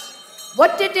collapse.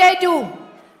 What did they do?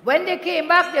 When they came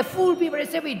back, they fooled people. They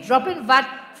said, we drop in VAT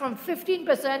from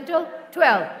 15% to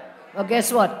 12%. Well,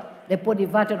 guess what? They put the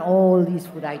VAT on all these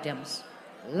food items.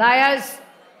 Liars.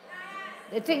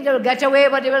 They think they'll get away,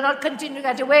 but they will not continue to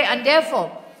get away. And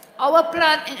therefore, our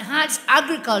plan enhanced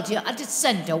agriculture at the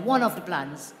center, one of the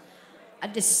plans,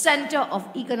 at the center of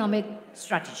economic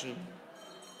strategy.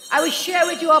 I will share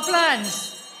with you our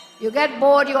plans. You get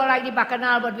bored, you all like the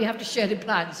bacchanal, but we have to share the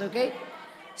plans, okay?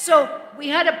 So we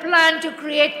had a plan to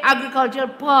create agricultural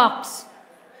parks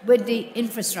with the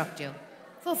infrastructure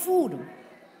for food.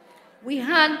 We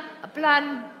had a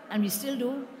plan, and we still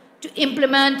do, to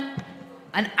implement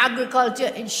an agriculture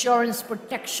insurance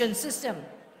protection system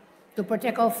to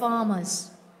protect our farmers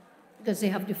because they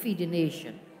have to feed the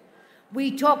nation.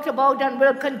 We talked about and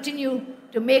will continue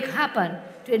to make happen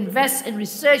to invest in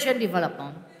research and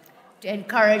development to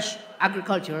encourage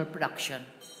agricultural production,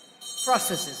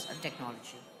 processes, and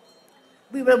technology.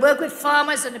 We will work with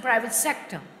farmers and the private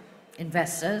sector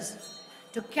investors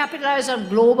to capitalize on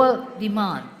global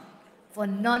demand for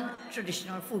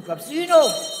non-traditional food crops. Do you know,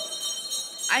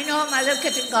 I know my little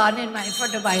kitchen garden in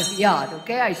front of my yard,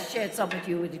 okay? I shared some with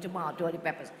you with the tomato and the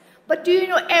peppers. But do you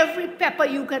know every pepper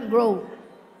you can grow?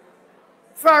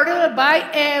 Florida will buy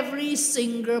every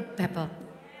single pepper.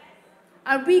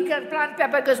 And we can plant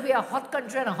pepper because we are a hot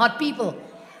country and a hot people.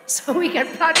 So we can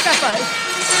plant peppers.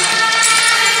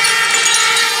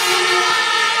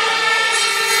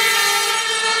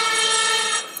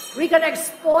 We can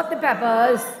export the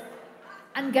peppers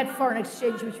and get foreign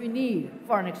exchange, which we need,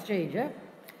 foreign exchange. Eh?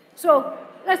 So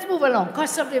let's move along.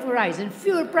 Cost of living rising,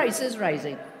 fuel prices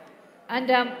rising.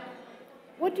 And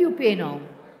what do you pay now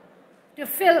to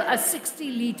fill a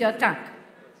 60-liter tank?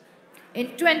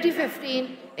 In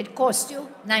 2015, it cost you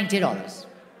 $90.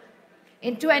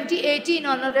 In 2018,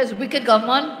 under this wicked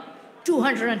government,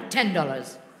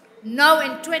 $210. Now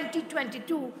in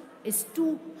 2022, it's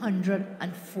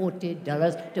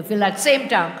 $240 to fill that same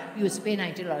tank. You used to pay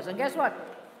 $90. And guess what?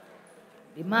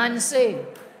 The man say,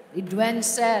 the Dwen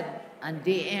said, and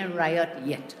they ain't riot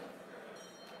yet.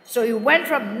 So you went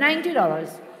from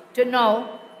 $90 to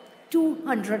now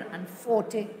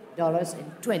 $240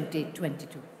 in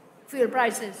 2022. Fuel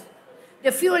prices.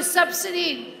 The fuel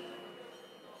subsidy,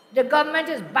 the government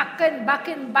is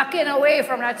backing away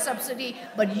from that subsidy,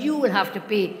 but you will have to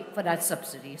pay for that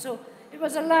subsidy. So it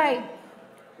was a lie.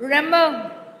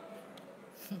 Remember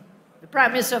the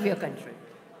Prime Minister of your country.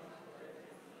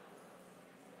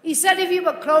 He said if you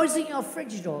were closing your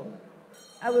fridge door,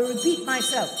 I will repeat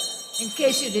myself in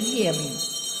case you didn't hear me.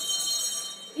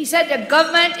 He said the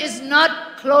government is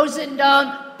not closing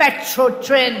down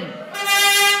Petrotrin.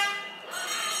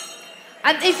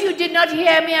 And if you did not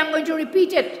hear me, I'm going to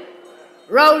repeat it.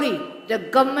 Rowley, the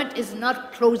government is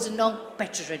not closing down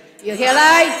Petrotrin. You hear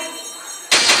lie?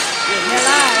 You hear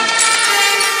lie?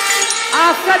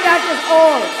 After that is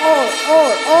all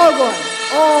going,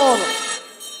 all.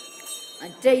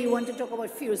 Until you want to talk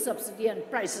about fuel subsidy and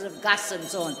prices of gas and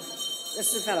so on.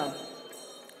 Listen, fella,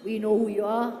 we know who you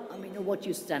are and we know what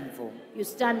you stand for. You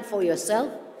stand for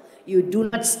yourself. You do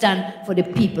not stand for the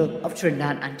people of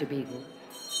Trinidad and Tobago.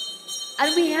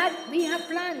 And we have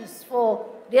plans for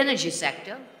the energy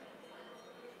sector.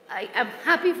 I am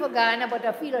happy for Ghana, but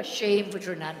I feel ashamed for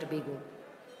Trinidad and Tobago.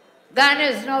 Ghana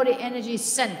is now the energy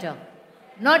center,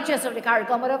 not just of the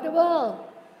CARICOM, but of the world.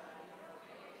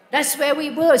 That's where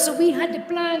we were. So we had the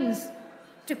plans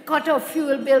to cut our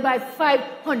fuel bill by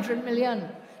 $500 million,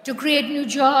 to create new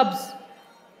jobs.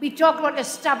 We talked about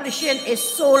establishing a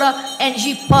solar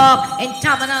energy park in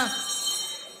Tamana.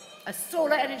 A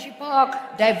solar energy park,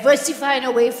 diversifying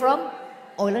away from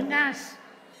oil and gas.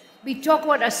 We talk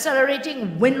about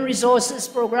accelerating wind resources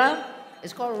program.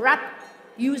 It's called RAP,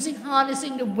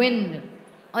 harnessing the wind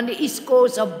on the east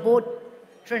coast of both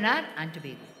Trinidad and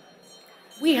Tobago.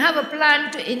 We have a plan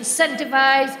to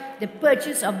incentivize the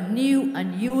purchase of new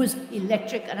and used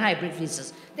electric and hybrid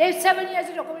vehicles. There's 7 years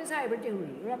to talk about this hybrid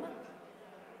theory, remember?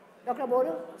 Dr.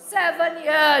 Bodo? 7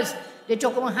 years they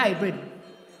talk about hybrid.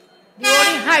 The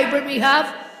only hybrid we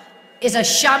have is a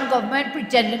sham government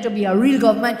pretending to be a real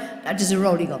government. That is a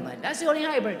rowdy government. That's the only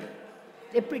hybrid.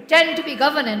 They pretend to be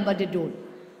governing, but they don't.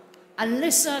 And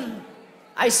listen,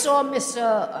 I saw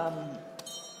Mr.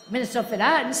 Minister of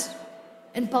Finance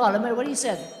in Parliament, what he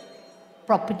said?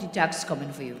 Property tax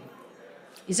coming for you.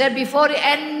 He said before the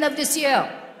end of this year,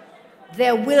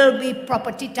 there will be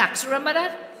property tax. Remember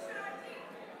that?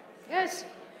 Yes,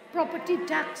 property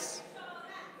tax.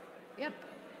 Yep.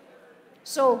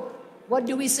 So, what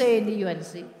do we say in the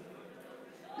UNC?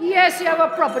 Yes, you have a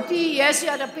property. Yes, you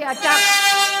have to pay a tax.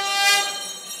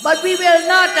 But we will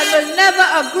not and will never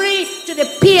agree to the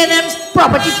PNM's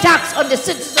property tax on the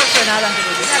citizens of Trinidad and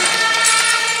Tobago. Never.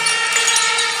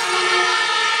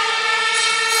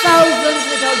 Thousands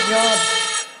without jobs.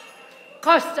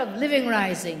 Cost of living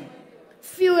rising.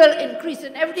 Fuel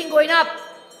increasing. Everything going up.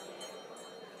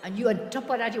 And you, on top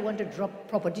of that, you want to drop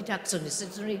property tax on the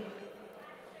citizenry?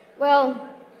 Well,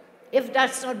 if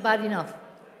that's not bad enough,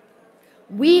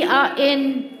 we are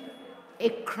in a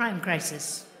crime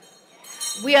crisis.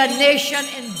 We are a nation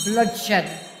in bloodshed.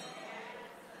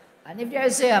 And if there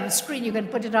is a screen, you can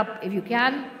put it up if you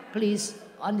can, please,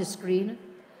 on the screen.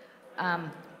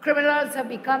 Criminals have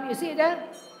become, you see there,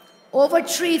 over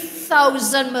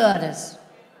 3,000 murders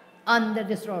under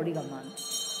this rowdy government.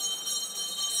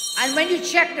 And when you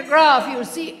check the graph, you'll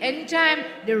see anytime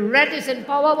the red is in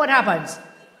power, what happens?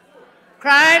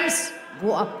 Crimes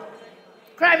go up.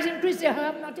 Crimes increase, they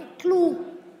have not a clue.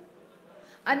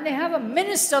 And they have a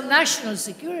Minister of National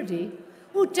Security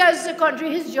who tells the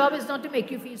country his job is not to make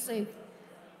you feel safe.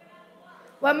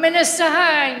 When Minister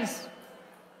Hines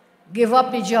give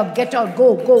up the job, get out,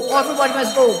 go, go. Everybody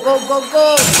must go, go, go,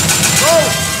 go, go.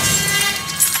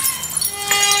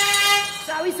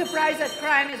 So are we surprised that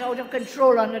crime is out of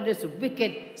control under this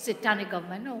wicked, satanic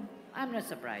government? No, I'm not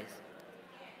surprised.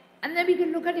 And then we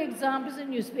can look at the examples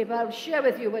in the newspaper. I'll share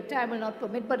with you, but time will not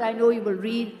permit, but I know you will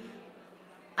read,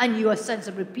 and you are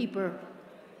sensible people.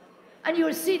 And you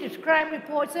will see the crime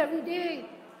reports every day.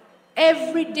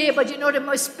 Every day, but you know the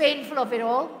most painful of it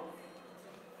all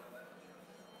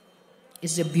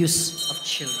is the abuse of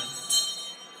children.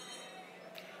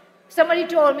 Somebody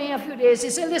told me a few days, he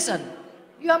said, listen,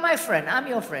 you are my friend, I'm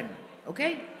your friend,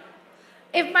 okay?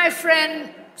 If my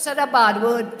friend said a bad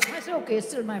word, I said, okay, it's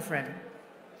still my friend.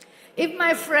 If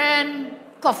my friend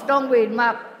coughed down with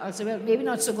map, I'll say, well, maybe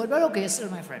not so good, but okay, it's still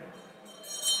my friend.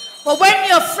 But when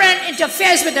your friend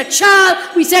interferes with a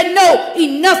child, we said, no,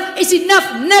 enough is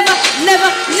enough. Never,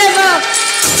 never, never.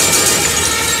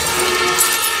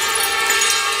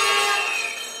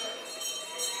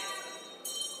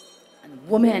 And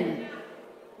women,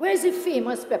 where's the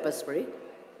famous pepper spray?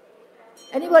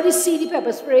 Anybody see the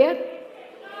pepper spray yet?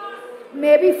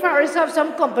 Maybe Faris have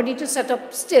some company to set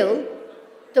up still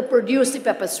to produce the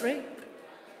pepper spray.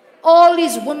 All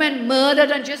these women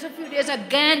murdered, and just a few days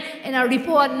again in a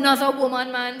report, another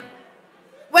woman, man.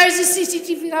 Where's the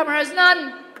CCTV cameras?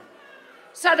 None.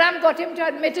 Saddam got him to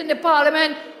admit in the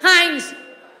parliament, Hines,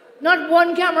 not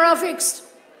one camera fixed.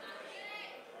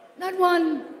 Not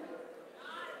one.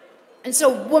 And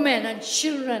so women and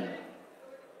children,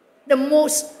 the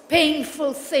most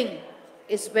painful thing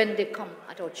is when they come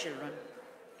at our children.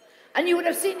 And you would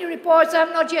have seen the reports.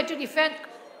 I'm not here to defend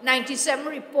 97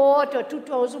 report or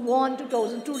 2001,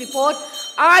 2002 report.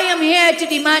 I am here to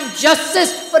demand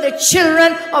justice for the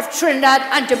children of Trinidad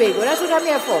and Tobago. That's what I'm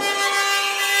here for.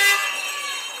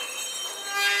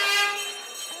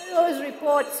 And those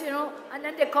reports, you know, and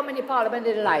then they come in the parliament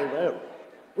and they lie. Well,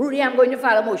 Rudy, I'm going to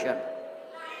file a motion.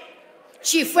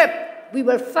 Chief Whip, we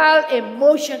will file a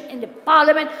motion in the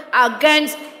parliament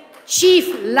against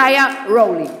Chief Liar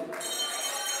Rowley.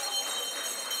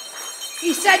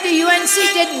 He said the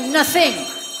UNC did nothing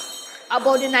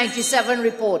about the 97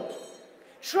 report,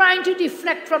 trying to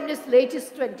deflect from this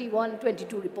latest 21,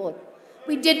 22 report.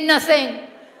 We did nothing,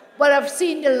 but I've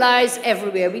seen the lies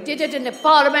everywhere. We did it in the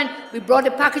parliament. We brought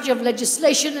a package of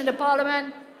legislation in the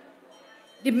parliament.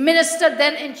 The minister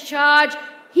then in charge,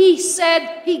 he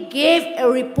said he gave a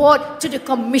report to the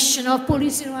commissioner of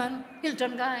police in one,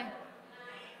 Hilton guy.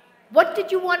 What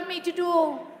did you want me to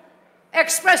do?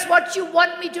 Express what you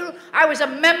want me to do. I was a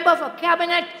member of a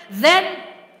cabinet then,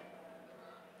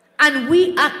 and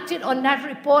we acted on that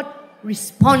report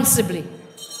responsibly.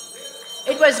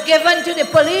 It was given to the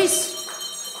police.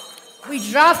 We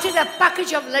drafted a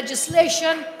package of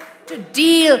legislation to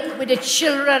deal with the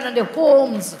children and the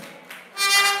homes.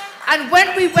 And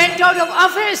when we went out of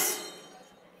office,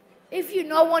 if you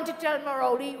now want to tell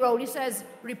me Rowley says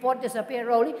report disappeared,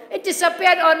 Rowley, it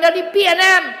disappeared under the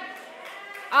PNM.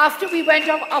 After we went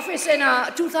off office in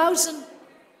 2000.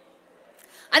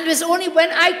 And it was only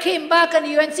when I came back and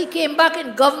the UNC came back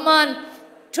in government,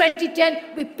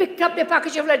 2010, we picked up the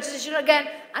package of legislation again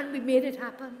and we made it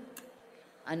happen.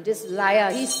 And this liar,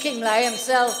 he's King Liar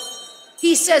himself,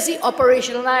 he says he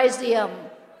operationalized the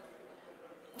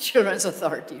Children's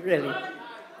Authority. Really?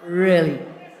 Really?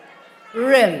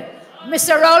 Really?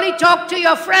 Mr. Rowley, talk to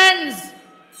your friends,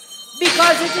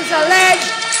 because it is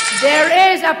alleged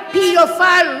there is a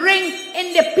pedophile ring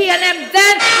in the PNM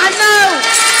then and now.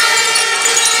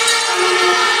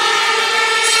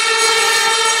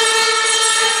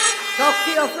 Talk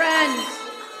to your friends.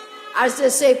 As they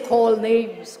say, call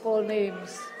names, call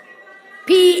names.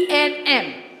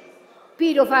 PNM,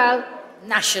 Pedophile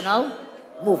National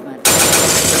Movement.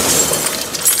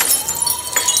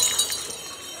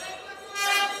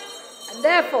 And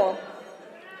therefore,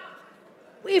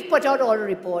 we've put out all the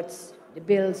reports, the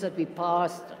bills that we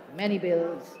passed, many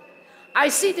bills. I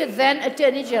see that then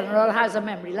Attorney General has a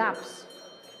memory lapse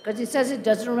because he says he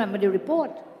doesn't remember the report.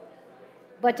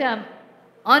 But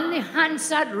on the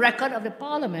Hansard record of the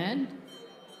Parliament,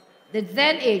 the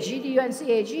then AG, the UNC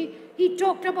AG, he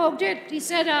talked about it. He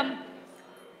said,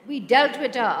 we dealt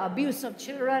with abuse of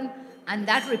children, and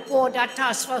that report, that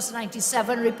Task Force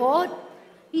 97 report,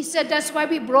 he said that's why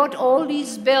we brought all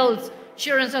these bills,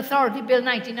 Children's Authority Bill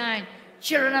 99,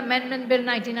 Children Amendment Bill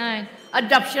 99,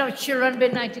 Adoption of Children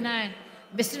Bill 99,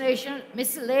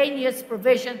 Miscellaneous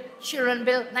Provision Children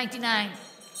Bill 99.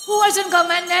 Who was in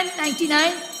government then,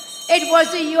 99? It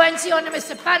was the UNC under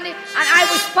Mr. Pandey, and I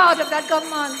was part of that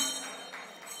government.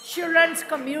 Children's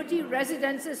Community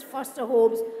Residences, Foster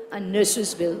Homes, and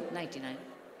Nurses Bill 99.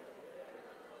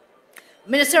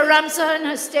 Minister Ramsahan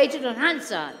has stated on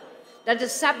Hansard that the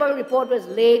Sabah report was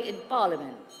laid in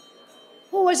Parliament.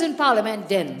 Who was in Parliament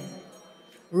then?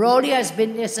 Rowley has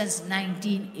been there since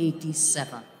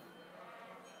 1987.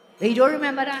 You don't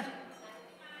remember that?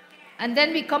 And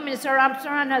then Minister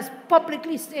Ramsahan has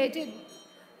publicly stated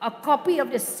a copy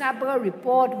of the Sabah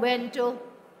report went to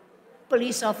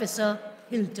police officer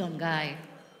Hilton Guy.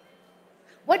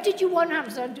 What did you want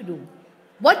Ramsahan to do?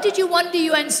 What did you want the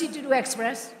UNC to do,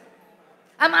 Express?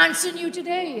 I'm answering you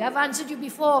today. I've answered you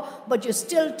before, but you're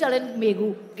still telling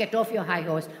Megu, get off your high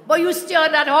horse. But you stay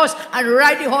on that horse and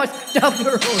ride the horse down the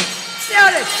road. Stay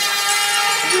on it.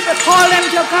 You can call them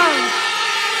to account.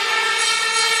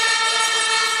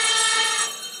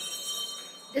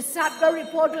 The Sabah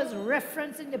report was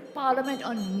referenced in the Parliament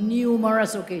on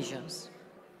numerous occasions.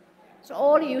 So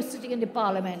all of you sitting in the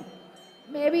Parliament,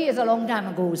 maybe it's a long time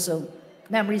ago, so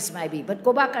memories might be, but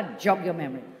go back and jog your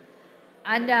memory.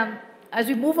 And as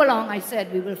we move along, I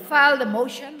said we will file the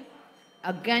motion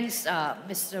against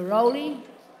Mr. Rowley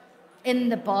in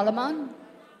the Parliament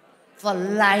for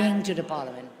lying to the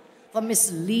Parliament, for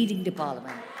misleading the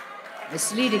Parliament.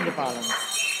 Misleading the Parliament.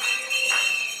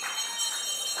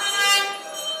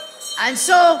 And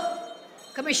so,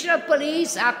 Commissioner of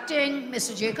Police, acting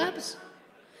Mr. Jacobs,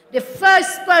 the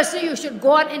first person you should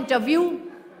go and interview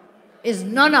is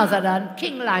none other than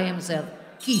King Lai himself,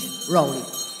 Keith Rowley.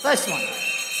 First one.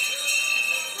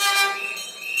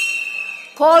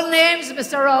 Call names,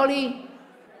 Mr. Rowley.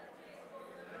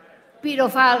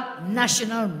 Pedophile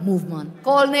National Movement.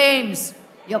 Call names.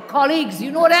 Your colleagues,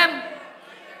 you know them.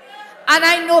 And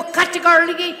I know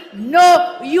categorically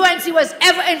no UNC was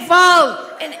ever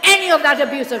involved in any of that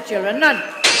abuse of children. None.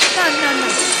 None, none,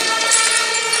 none.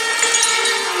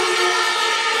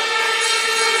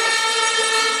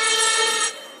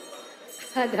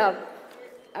 And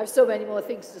I have so many more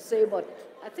things to say, but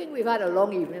I think we've had a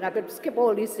long evening. I could skip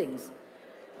all these things.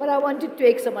 But I want to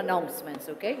take some announcements,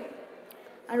 okay?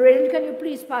 And Raymond, can you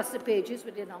please pass the pages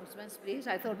with the announcements, please?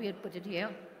 I thought we had put it here.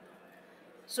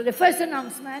 So the first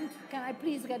announcement, can I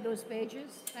please get those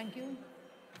pages? Thank you.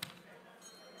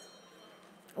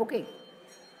 Okay.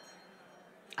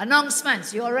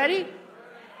 Announcements, you all ready?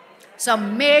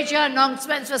 Some major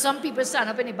announcements for some people stand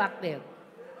up in the back there.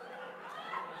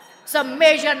 Some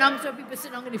major announcements for people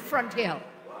sitting on in the front here.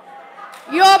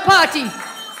 Your party.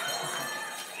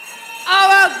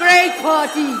 Our great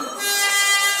party.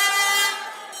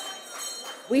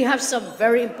 We have some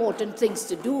very important things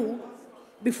to do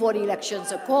before the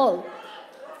elections are called.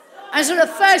 And so the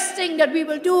first thing that we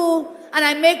will do, and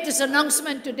I make this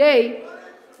announcement today,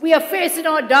 we are facing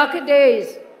our darker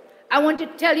days. I want to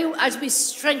tell you, as we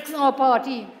strengthen our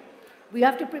party, we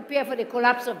have to prepare for the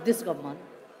collapse of this government.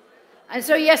 And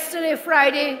so yesterday,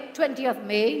 Friday, 20th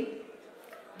May,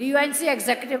 the UNC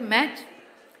executive met,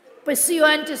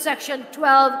 pursuant to Section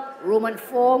 12, Roman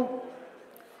 4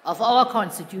 of our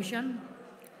Constitution.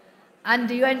 And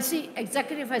the UNC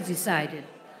executive has decided,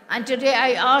 and today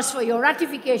I ask for your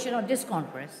ratification of this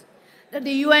conference, that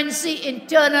the UNC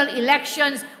internal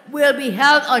elections will be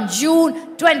held on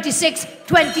June 26,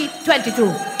 2022.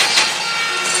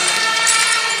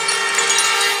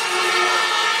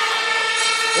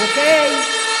 Okay.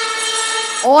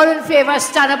 All in favor,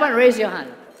 stand up and raise your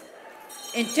hand.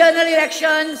 Internal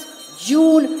elections,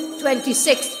 June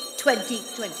 26,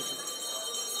 2022.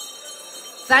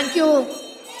 Thank you.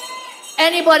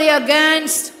 Anybody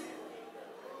against?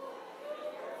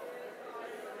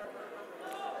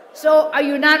 So a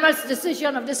unanimous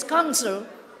decision of this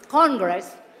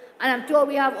Congress, and I'm told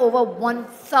we have over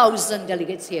 1,000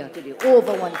 delegates here today,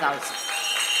 over 1,000.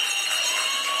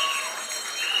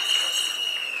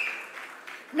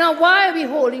 Now, why are we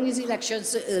holding these elections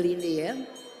so early in the year?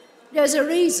 There's a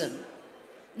reason.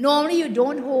 Normally, you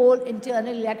don't hold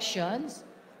internal elections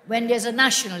when there's a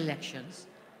national elections.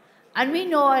 And we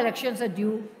know our elections are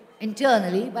due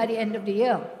internally by the end of the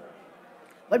year.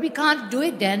 But we can't do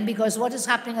it then because what is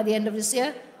happening at the end of this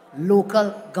year?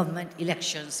 Local government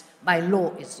elections by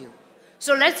law is due.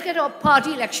 So let's get our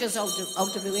party elections out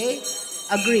of the way.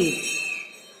 Agreed.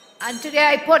 And today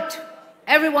I put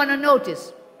everyone on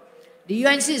notice. The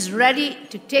UNC is ready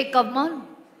to take government,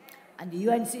 and the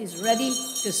UNC is ready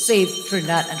to save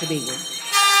Trinidad and Tobago.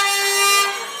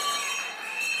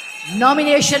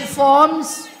 Nomination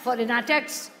forms for the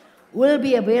NATEX will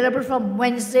be available from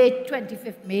Wednesday,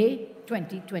 25th May,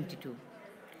 2022.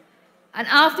 And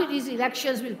after these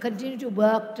elections, we'll continue to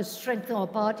work to strengthen our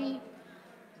party.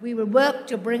 We will work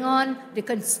to bring on the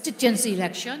constituency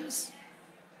elections.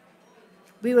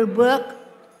 We will work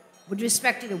with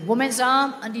respect to the women's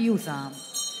arm and the youth arm.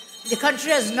 The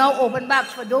country has now opened back.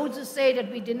 For those who say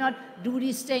that we did not do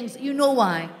these things, you know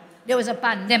why. There was a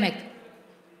pandemic.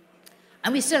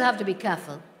 And we still have to be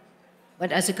careful.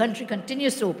 But as the country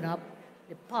continues to open up,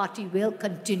 the party will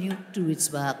continue to do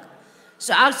its work.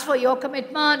 So ask for your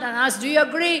commitment and ask, do you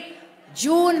agree?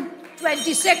 June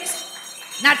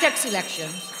 26th, NATEX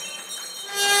elections.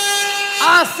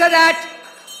 After that,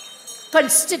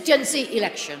 constituency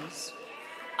elections.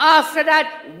 After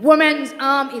that, women's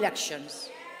arm elections.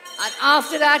 And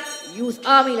after that, youth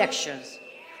arm elections.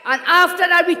 And after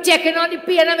that, we're taking on the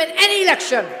PNM in any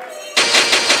election.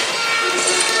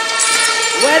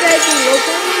 Whether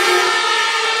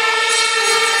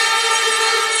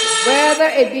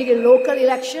it be the local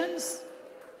elections,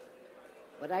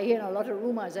 but I hear a lot of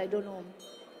rumors, I don't know.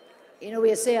 You know,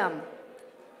 we say,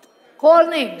 call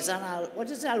names and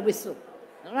I'll whistle,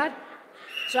 all right?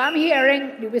 So I'm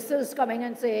hearing the whistles coming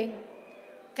and saying,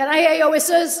 can I hear your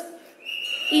whistles?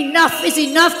 Enough is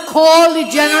enough, call the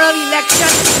general election.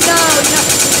 No,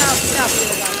 enough.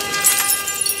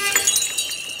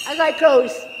 As I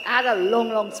close, I had a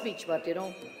long speech, but you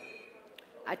know,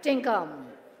 I think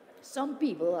some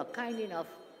people are kind enough.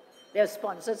 They've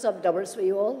sponsored some doubles for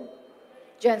you all.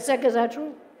 Gensec, is that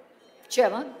true?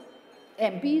 Chairman?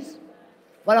 MPs?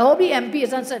 Well, I hope the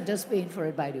MPs and senators paying for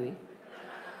it, by the way.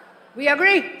 We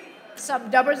agree? Some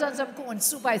doubles and some corn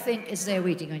soup, I think, is there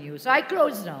waiting on you. So I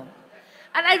close now.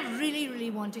 And I really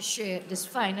want to share this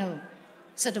final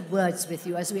set of words with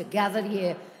you as we are gathered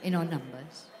here in our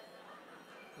numbers.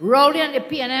 Rowley and the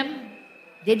PNM,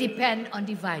 they depend on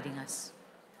dividing us.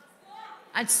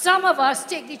 And some of us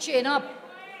take the chain up.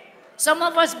 Some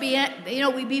of us, we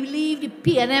believe the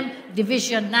PNM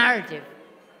division narrative.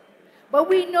 But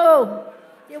we know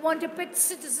they want to pit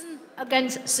citizen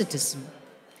against citizen.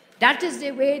 That is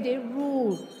the way they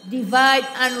rule, divide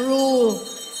and rule.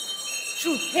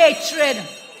 Through hatred,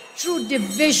 through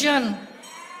division.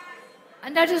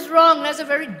 And that is wrong. That's a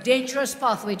very dangerous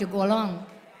pathway to go along.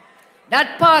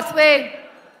 That pathway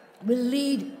will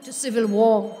lead to civil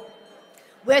war.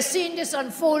 We're seeing this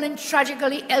unfolding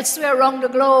tragically elsewhere around the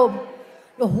globe.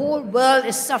 The whole world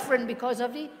is suffering because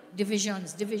of the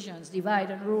divisions, divide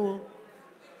and rule.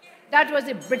 That was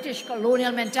the British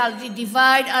colonial mentality,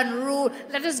 divide and rule.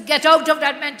 Let us get out of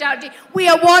that mentality. We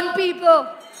are one people.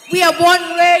 We are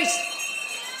one race.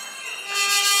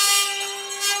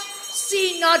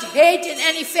 See not hate in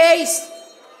any face.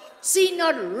 See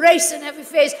not race in every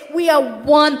face. We are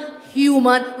one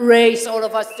human race, all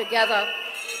of us together.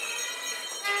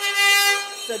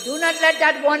 So do not let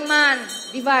that one man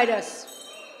divide us.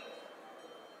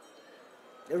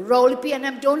 The Rowley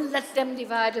PNM, don't let them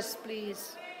divide us,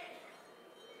 please,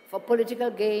 for political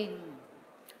gain.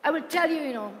 I will tell you,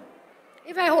 you know,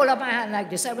 if I hold up my hand like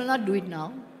this, I will not do it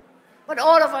now. But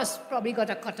all of us probably got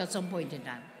a cut at some point in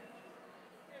time.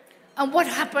 And what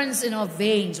happens in our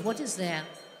veins? What is there?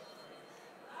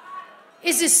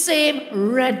 It's the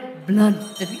same red blood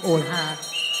that we all have.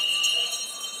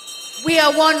 We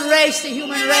are one race, the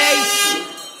human race.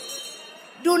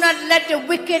 Do not let the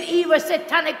wicked, evil,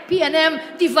 satanic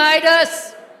PNM divide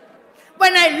us.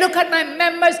 When I look at my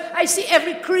members, I see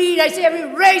every creed, I see every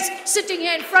race sitting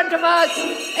here in front of us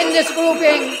in this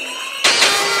grouping.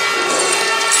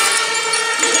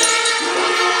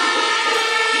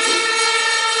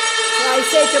 So I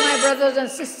say to my brothers and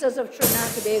sisters of Trinidad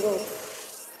and Tobago,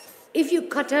 if you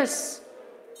cut us,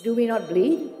 do we not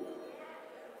bleed?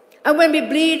 And when we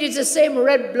bleed, it's the same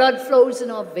red blood flows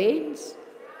in our veins.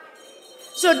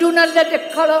 So do not let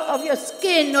the color of your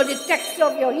skin or the texture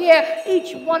of your hair,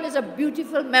 each one is a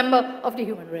beautiful member of the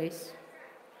human race.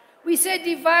 We say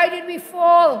divided we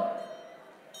fall.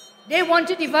 They want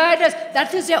to divide us.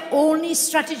 That is their only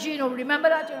strategy. You know, remember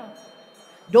that? You know?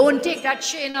 Don't take that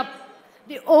chain up.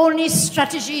 The only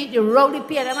strategy the Rowley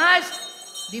PNM has,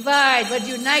 divide. But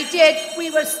united, we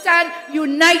will stand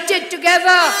united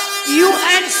together.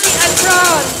 UNC and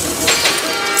Broad.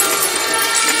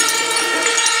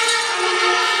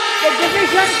 The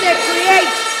divisions they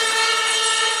create,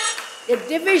 the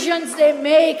divisions they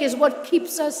make is what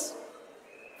keeps us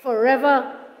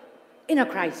forever in a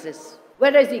crisis.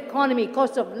 Whether it's the economy,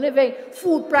 cost of living,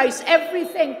 food price,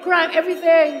 everything, crime,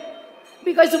 everything.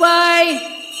 Because why?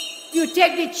 You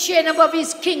take the chin above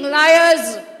these king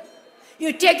liars.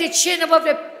 You take the chin above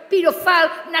the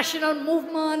pedophile national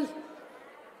movement.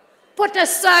 Put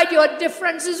aside your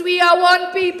differences. We are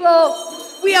one people.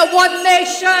 We are one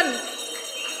nation.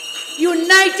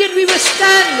 United we will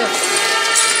stand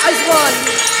as one.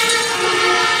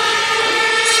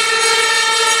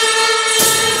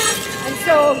 And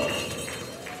so,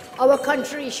 our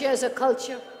country shares a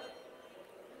culture.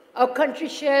 Our country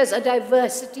shares a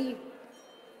diversity.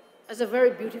 as a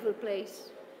very beautiful place.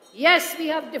 Yes, we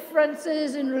have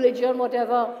differences in religion,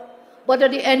 whatever, but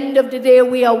at the end of the day,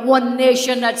 we are one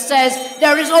nation that says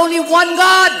there is only one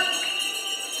God.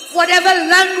 Whatever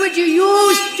language you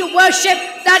use to worship,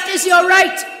 that is your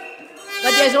right.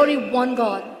 But there's only one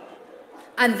God.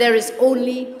 And there is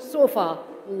only, so far,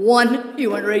 one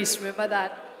human race. Remember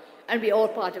that? And we're all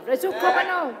part of it. So come on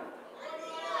now.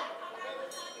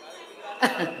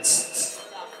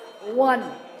 One.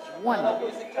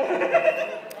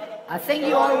 I think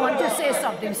you all want to say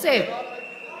something. Say.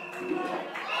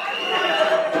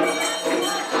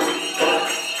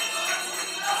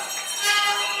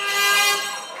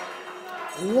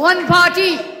 One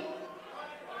party,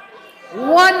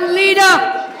 one leader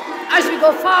as we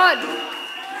go forward.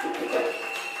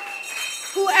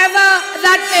 Whoever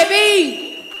that may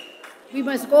be, we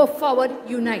must go forward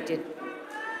united.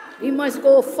 We must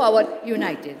go forward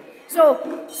united.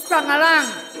 So, sprung along,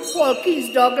 Paul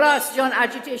Keys, Douglas, John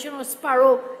Agitation, or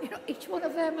Sparrow, each one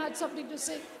of them had something to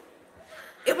say.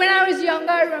 When I was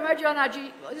younger, I remember John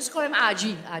Agi, just call him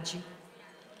Agi.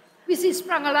 We see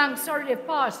sprung along, sorry they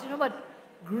passed, but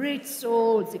great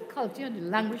souls, the culture and the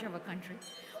language of our country.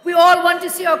 We all want to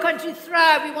see our country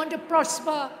thrive. We want to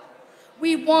prosper.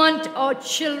 We want our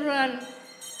children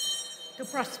to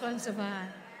prosper and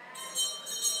survive.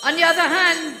 On the other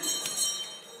hand,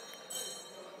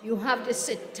 you have the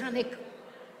satanic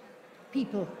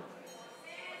people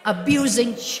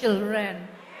abusing children.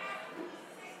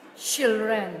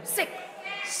 Sick.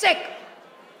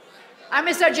 And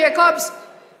Mr. Jacobs,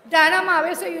 Diana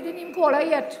Mawe said you didn't even call her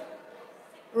yet.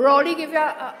 Rowley gave you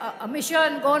a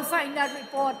mission, go and find that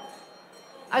report.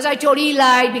 As I told you, he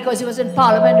lied because he was in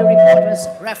Parliament, the report was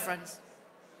referenced.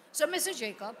 So Mr.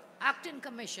 Jacob, acting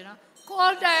commissioner,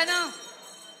 called Diana.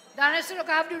 Diana said, look,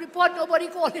 I have the report, nobody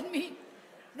calling me.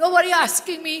 Nobody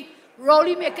asking me.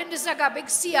 Rowley making this like a big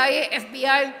CIA,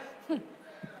 FBI.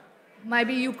 Might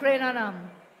be Ukraine and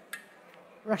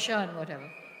Russia and whatever.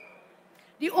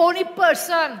 The only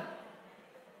person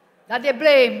that they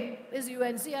blame is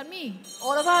UNC and me,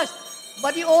 all of us.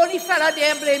 But the only fella they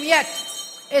ain't blame yet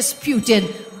is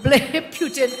Putin. Blame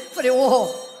Putin for the war,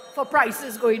 for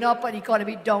prices going up and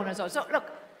economy down and so on. So look,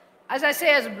 as I say,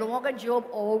 as Morgan Job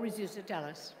always used to tell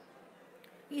us,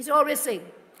 he's always saying,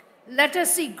 let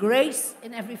us see grace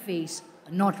in every face,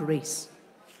 not race.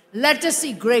 Let us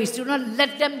see grace. Do not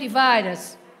let them divide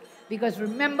us. Because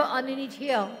remember, underneath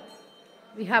here,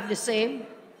 we have the same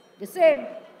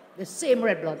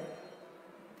red blood.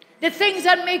 The things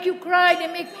that make you cry, they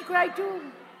make me cry too.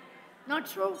 Not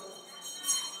true?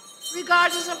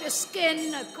 Regardless of your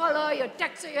skin, your color, your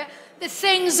texture, the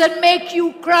things that make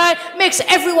you cry makes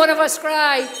every one of us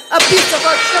cry. Abuse of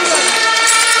our children.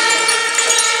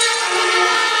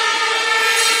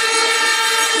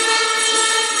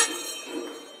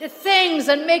 The things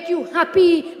that make you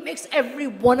happy makes every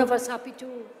one of us happy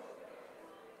too.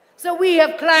 So we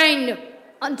have climbed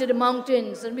onto the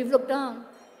mountains and we've looked down.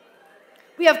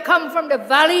 We have come from the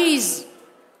valleys.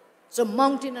 So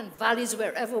mountain and valleys,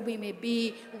 wherever we may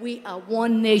be, we are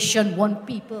one nation, one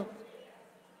people.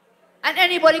 And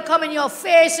anybody come in your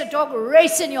face and talk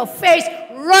race in your face,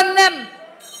 run them.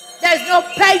 There's no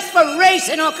place for race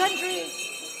in our country.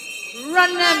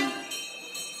 Run them.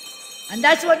 And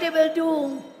that's what they will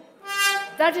do.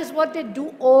 That is what they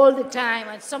do all the time,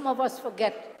 and some of us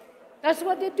forget. That's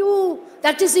what they do.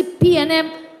 That is the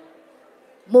PNM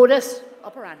modus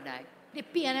operandi, the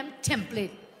PNM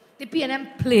template, the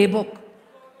PNM playbook.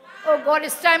 Oh God,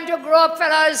 it's time to grow up,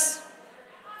 fellas.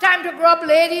 Time to grow up,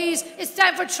 ladies. It's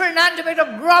time for Trinidad to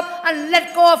grow up and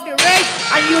let go of the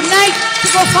race and unite to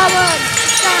go forward.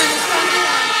 It's time.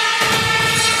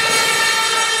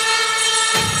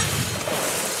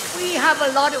 We have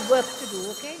a lot of work to do,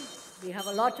 okay? We have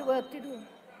a lot of work to do.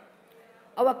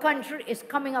 Our country is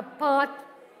coming apart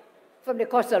from the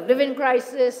cost of living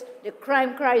crisis, the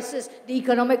crime crisis, the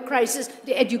economic crisis,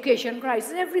 the education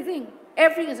crisis, everything.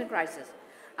 Everything is in crisis.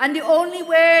 And the only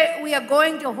way we are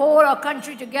going to hold our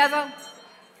country together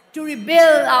to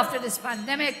rebuild after this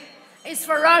pandemic is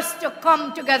for us to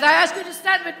come together. I ask you to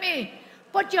stand with me.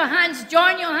 Put your hands,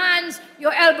 join your hands,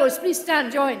 your elbows. Please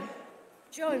stand, join.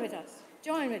 Join with us.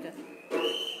 Join with us.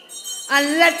 And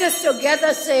let us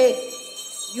together say,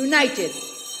 united.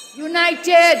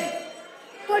 United.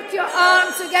 Put your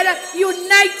arms together.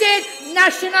 United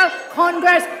National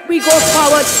Congress. We go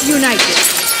forward united.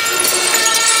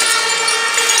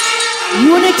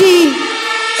 Unity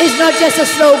is not just a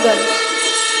slogan.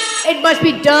 It must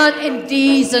be done in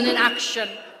deeds and in action.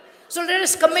 So let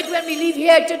us commit when we leave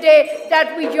here today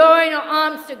that we join our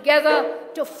arms together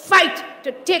to fight,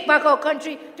 to take back our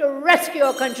country, to rescue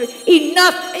our country.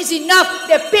 Enough is enough.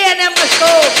 The PNM must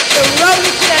go. The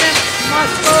rowdy PNM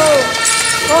must go.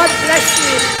 God bless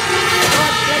you.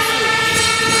 God bless you.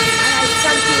 And I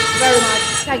thank you very much.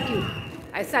 Thank you.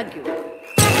 I thank you.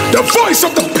 The voice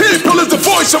of the people is the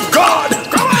voice of God.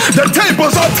 The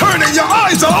tables are turning, your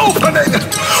eyes are opening.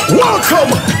 Welcome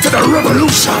to the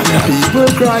revolution. People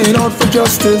crying out for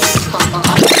justice.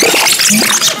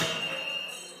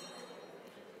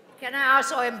 Can I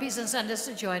ask our MPs and senators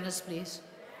to join us, please?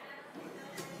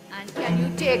 And can you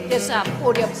take this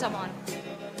podium, someone?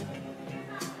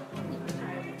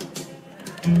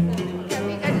 Can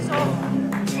we get this off?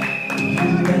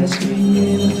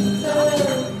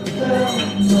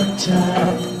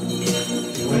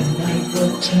 When I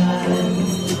got time.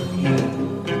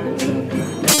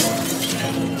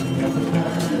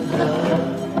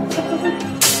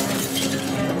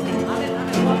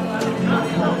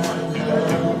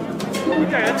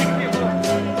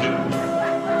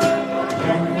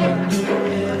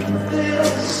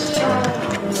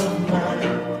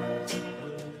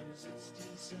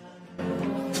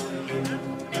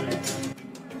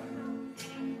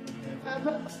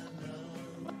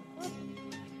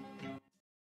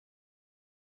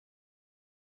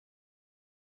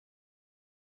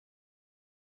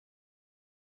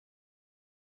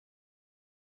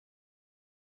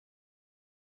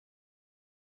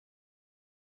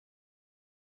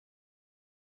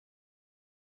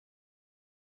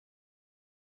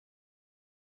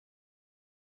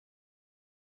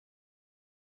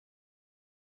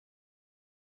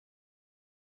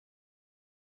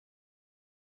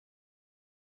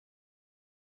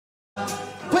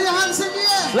 Put your hands in the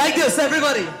air. Like this,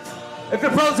 everybody. If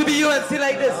you're proud to be UNC,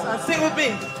 like this, and sing with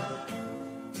me.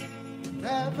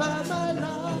 Never my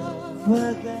love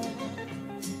again.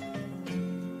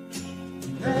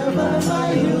 Never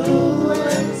my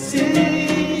UNC.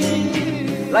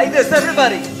 Like this,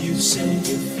 everybody. You say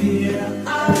you fear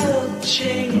I'll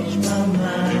change my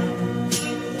mind.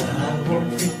 I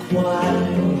won't require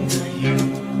you.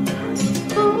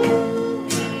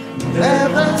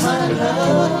 Never my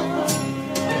love.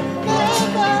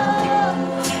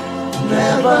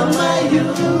 Never my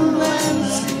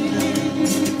UNC.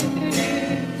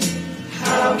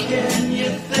 How can you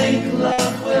think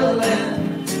love will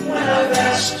end when I've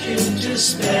asked you to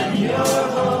spend your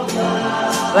whole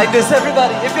life? Like this,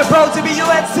 everybody. If you're proud to be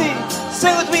UNC,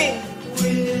 sing with me.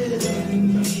 With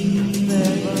me,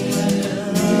 never my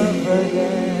love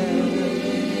again.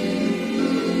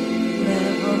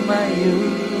 Never my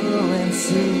UNC.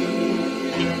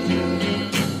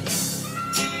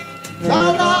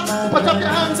 Lala, put up your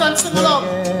hands and sing along.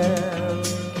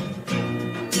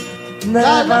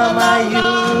 Never my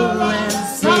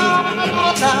UNC.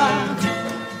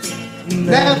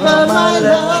 Never my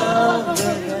love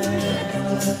again.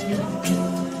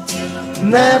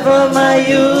 Never my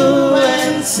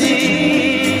UNC.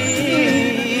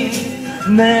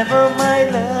 Never my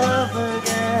love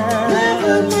again.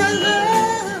 Never my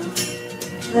love.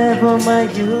 Never my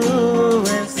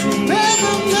UNC.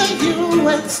 Never my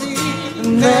UNC.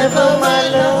 Never my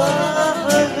love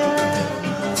again.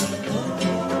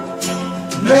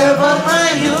 Never my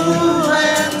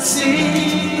UNC.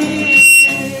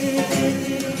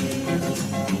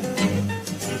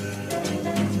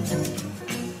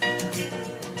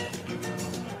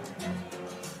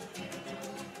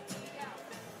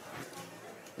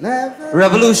 Never.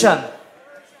 Revolution.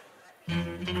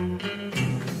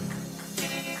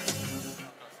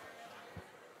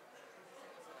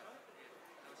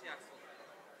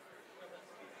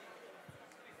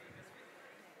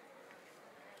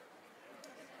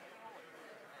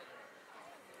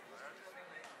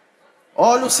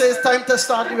 All who say it's time to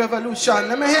start the revolution,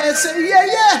 let me hear you say, yeah,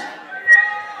 yeah.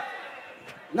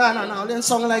 No, then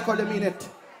song like all you mean it.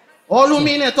 All who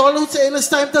mean it, all who say it's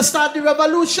time to start the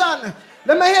revolution,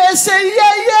 let me hear you say,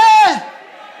 yeah, yeah.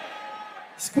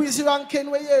 Squeeze your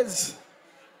ranking where he is.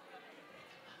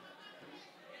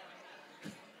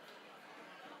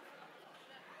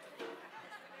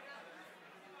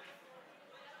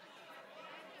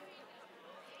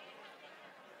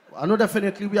 I know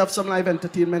definitely we have some live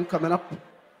entertainment coming up.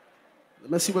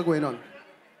 Let me see what's going on.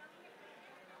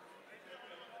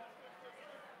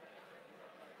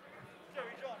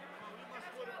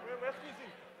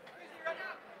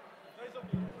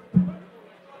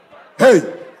 Hey,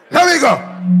 here we go.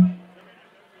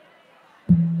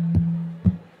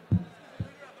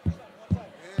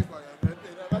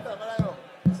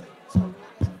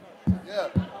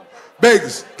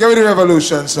 Biggs, give me the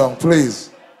revolution song, please.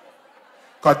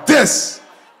 Because this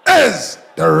is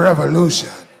the revolution.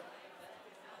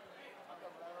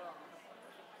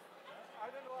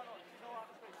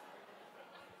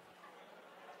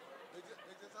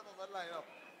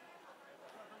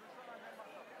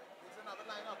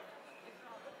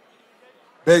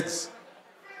 Biggs.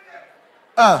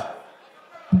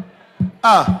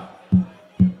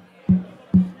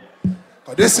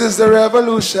 This is the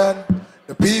revolution,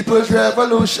 the people's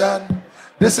revolution.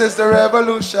 This is the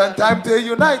revolution. Time to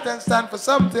unite and stand for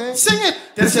something. Sing it.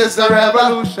 This is the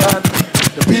revolution,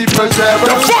 the people's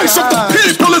revolution. The voice of the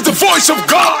people is the voice of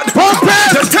God.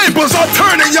 The tables are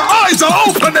turning, your eyes are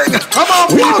opening. Come on,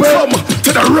 people. Welcome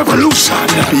to the revolution.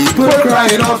 People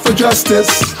crying out for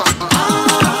justice.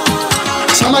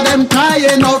 Some of them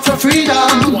crying out for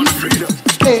freedom. Want freedom.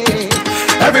 Hey.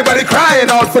 Everybody crying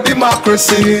out for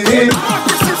democracy.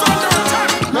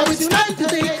 Now it's time to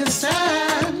take a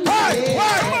stand.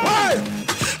 Why?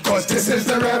 Cause this is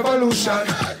the revolution,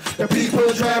 the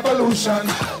people's revolution.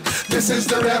 This is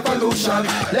the revolution.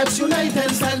 Let's unite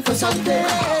and stand for something.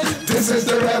 This is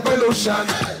the revolution,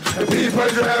 the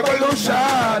people's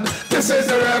revolution. This is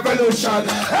the revolution.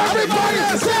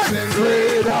 Everybody sing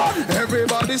freedom.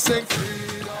 Everybody sing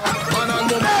freedom. Man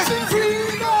and woman sing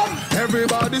freedom.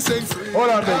 Everybody sing freedom. Hold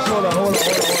on, bitch. Hold on.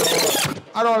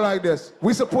 I don't like this.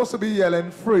 We're supposed to be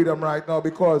yelling freedom right now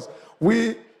because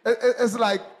it's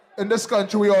like in this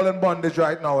country we all in bondage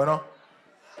right now, you know?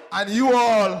 And you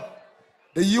all,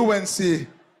 the UNC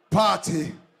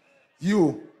party,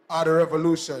 you are the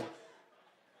revolution.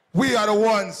 We are the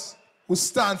ones who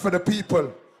stand for the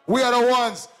people. We are the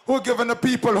ones who are giving the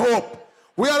people hope.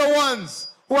 We are the ones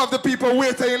who have the people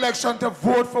waiting election to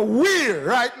vote for we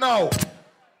right now.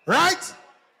 Right?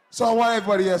 So I want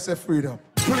everybody here to say freedom.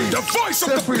 Please. The voice of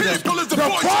say the freedom. people is the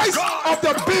voice voice of of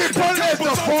the people is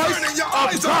the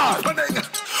voice of God.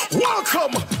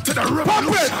 Welcome to the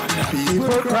revolution.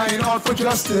 People crying out for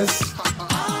justice.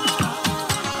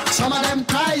 Some of them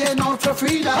crying out for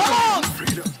freedom.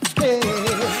 Freedom. Hey.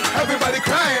 Everybody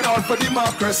crying out for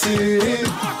democracy.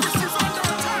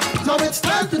 Now it's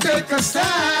time to take a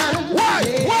stand. Why?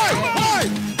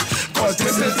 Cause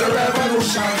this is the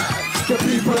revolution, the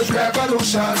people's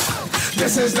revolution.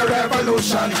 This is the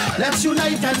revolution. Let's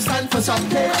unite and stand for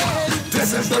something.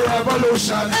 This is the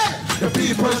revolution, the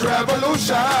people's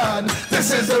revolution.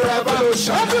 This is the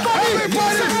revolution.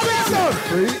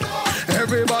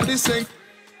 Everybody sing.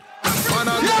 Man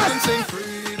and woman sing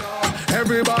freedom.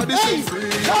 Everybody sing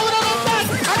freedom.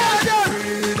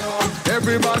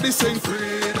 Everybody sing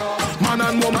freedom. Man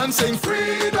and woman sing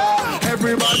freedom.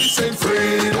 Everybody sing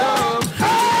freedom.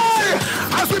 Hey!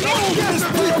 As we move into the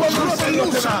people's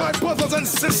revolution, my brothers and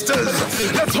sisters,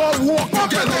 let's all walk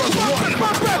together as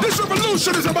one. This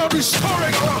revolution is about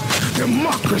restoring our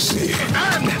democracy.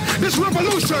 And this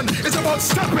revolution is about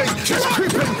stopping this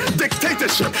creeping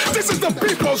dictatorship. This is the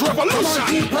people's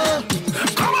revolution.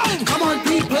 Come on,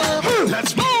 people.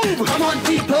 Let's move. Come on,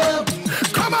 people.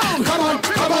 Come on,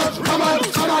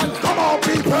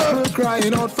 people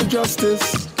crying out for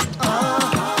justice.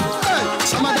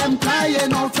 Some of them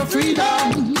crying out for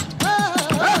freedom.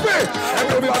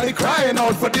 Everybody crying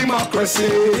out for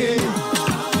democracy.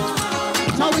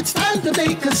 Now it's time to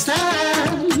make a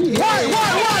stand. Why?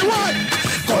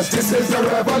 Cause this is the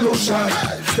revolution,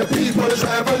 the people's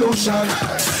revolution.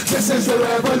 This is the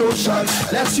revolution.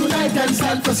 Let's unite and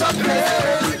stand for something.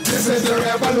 This is the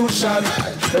revolution,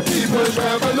 the people's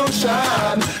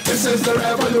revolution. This is the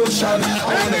revolution. I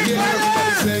wanna hear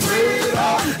everybody sing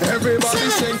freedom. Everybody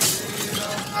sing.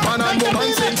 Man and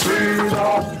woman sing freedom.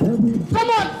 Come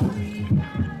on.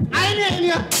 I ain't in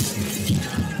here.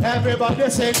 Everybody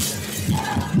sing.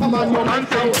 Come on, woman,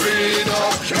 sing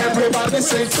freedom. Everybody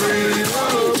sing freedom.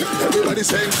 Everybody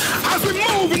sing. As we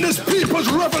move in this people's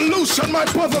revolution, my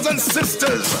brothers and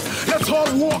sisters, let's all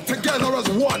walk together as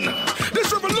one.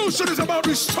 This revolution is about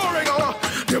restoring our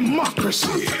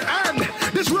democracy. And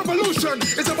this revolution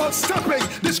is about stopping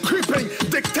this creeping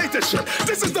dictatorship.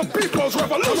 This is the people's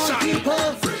revolution.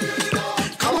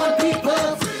 Come on,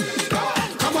 people.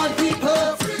 Come on,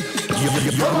 people. Come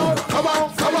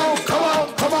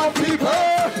on, people.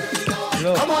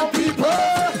 Come on, people.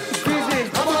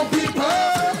 Come on, people.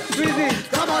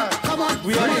 Come on.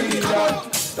 We are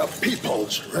the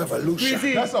people's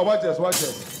revolution. That's all. Watch this.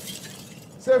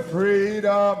 Say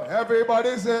freedom.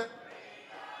 Everybody say.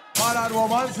 Man and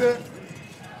woman say.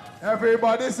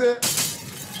 Everybody say.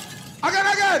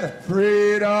 Again.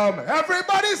 Freedom.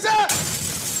 Everybody say.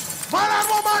 Man and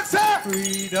woman say.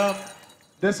 Freedom.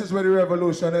 This is where the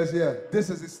revolution is here. This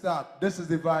is the start. This is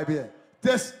the vibe here.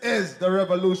 This is the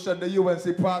revolution, the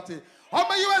UNC party. How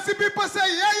many UNC people say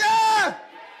yeah?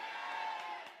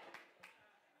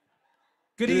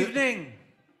 Good evening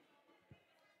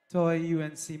to our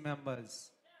UNC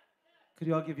members. Could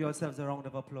you all give yourselves a round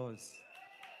of applause?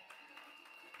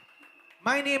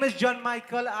 My name is John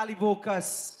Michael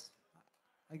Alibocas.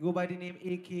 I go by the name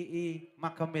AKA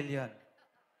Macamillion,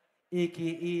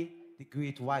 AKA the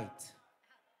Great White.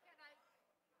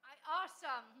 I asked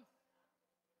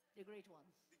the Great One.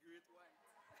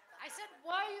 I said,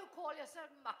 why you call yourself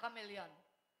Macamillion?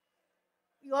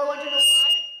 You all want to know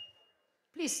why?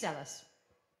 Please tell us.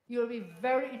 You'll be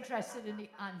very interested in the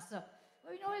answer.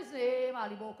 Well, you know his name,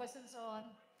 Ali Bocas and so on.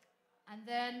 And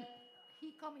then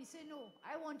he said, no,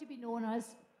 I want to be known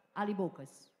as Ali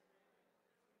Bocas.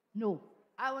 No,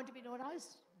 I want to be known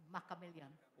as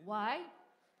Macamillion. Why?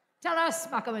 Tell us,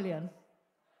 Macamillion.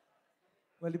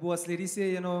 Well, the boss lady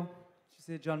say, she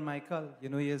said, John Michael,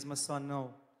 he is my son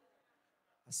now.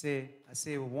 I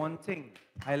say one thing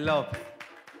I love.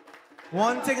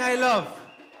 One thing I love.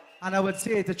 And I would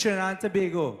say to Trinidad and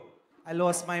Tobago, I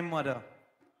lost my mother.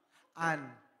 And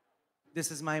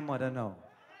this is my mother now.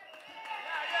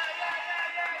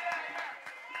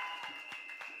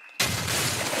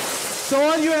 So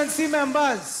all UNC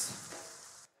members,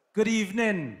 good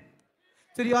evening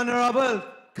to the Honorable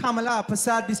Kamala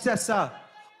Prasad Bisesa,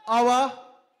 our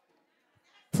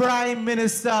Prime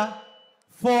Minister,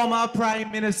 former Prime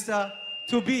Minister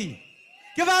to be.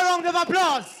 Give her a round of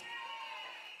applause.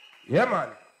 Yeah, man.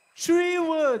 3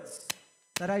 words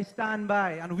that I stand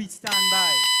by and we stand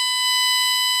by.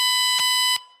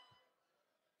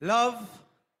 Love,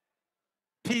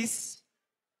 peace,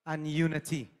 and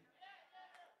unity.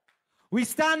 We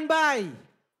stand by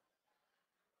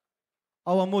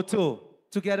our motto.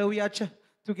 Together we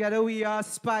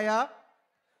aspire.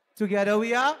 Together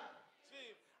we are.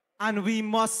 And we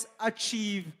must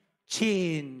achieve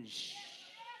change.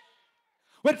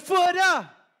 With further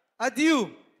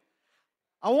ado,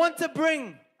 I want to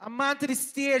bring a man to the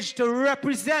stage to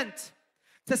represent,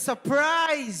 to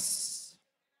surprise,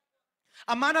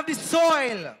 a man of the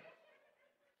soil,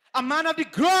 a man of the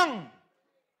ground,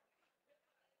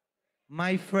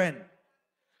 my friend,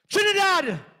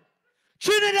 Trinidad,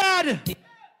 Killer,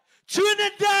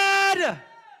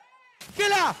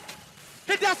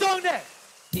 hit that song there.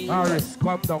 Paris,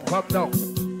 come down.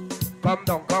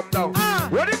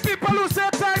 What the people who say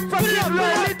time for me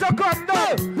really to come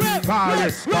down?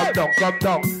 Paris, come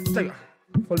down.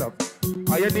 Pull up.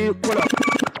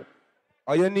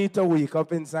 Or you need to wake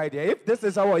up inside here. If this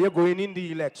is how you're going in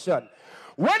the election.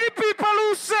 What the people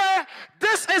who say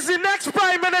this is the next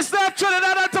Prime Minister of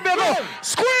Trinidad and Tobago,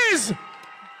 squeeze!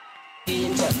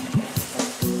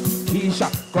 Keisha,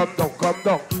 come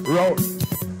down, roll.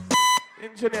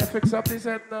 Engineer, fix up this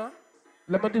head now.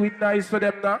 Let me do it nice for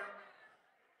them now.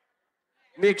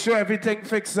 Make sure everything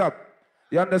fix up.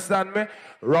 You understand me?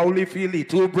 Rowley feel it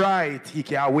too bright. He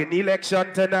can't win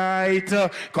election tonight.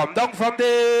 Come down from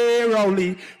there,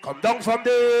 Rowley. Come down from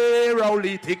there,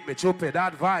 Rowley. Take me stupid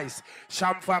advice.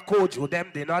 Shamfa Kojo,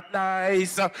 them they not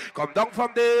nice. Come down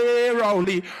from there,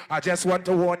 Rowley. I just want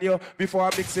to warn you before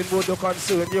I mix in voodoo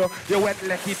concern you. You went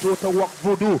lucky to work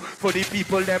voodoo for the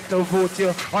people them to vote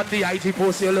you. On the IG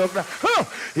post you look now.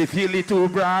 He feel it too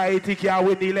bright. He can't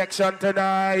win election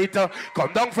tonight.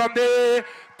 Come down from there.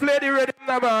 Play the rhythm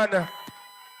now, man.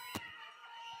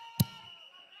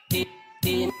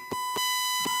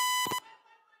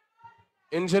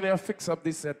 Engineer, fix up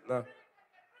this set now.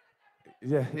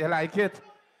 Yeah, you like it?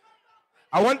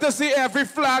 I want to see every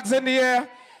flags in the air,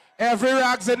 every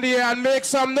rags in the air, and make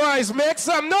some noise. Make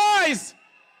some noise!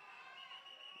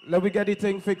 Let me get the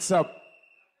thing fixed up.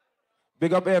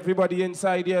 Big up everybody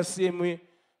inside here, same way.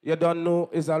 You don't know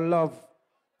is a love.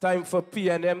 Time for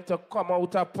P&M to come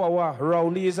out of power.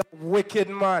 Rowley is a wicked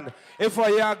man. If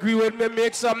you agree with me,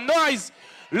 make some noise.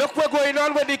 Look what's going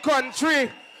on with the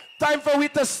country. Time for we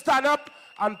to stand up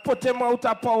and put him out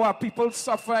of power. People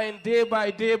suffering day by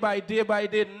day by day by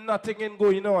day. Nothing is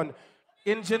going on.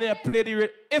 Engineer, play the...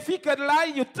 If he could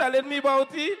lie, you telling me about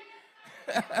it?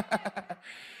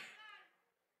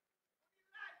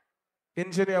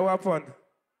 Engineer, what happened?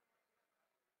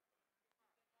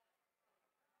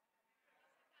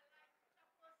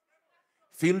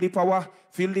 Feel the power,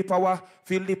 feel the power,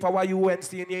 feel the power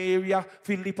UNC in your area.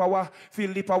 Feel the power,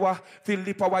 feel the power, feel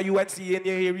the power UNC in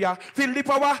your area. Feel the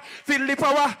power, feel the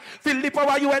power, feel the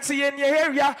power UNC in your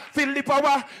area. Feel the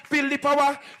power, feel the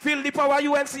power, feel the power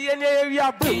UNC in your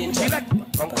area. Boom,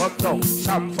 come down,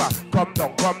 Shamfa, come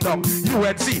down.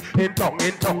 UNC in.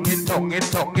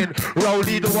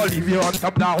 Rowley, don't leave you on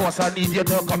top of the horse. I need you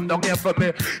to come down here for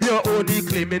me. You're only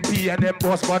claiming P&M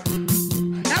boss, but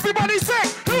everybody say.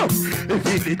 If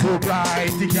you feel too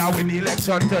bright, you can't win the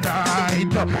election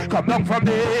tonight. Come down from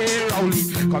there, Rowley.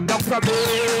 Come down from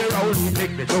there, Rowley.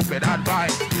 Take me to bed and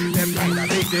fight. Them kind of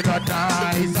make it not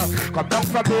nice. Come down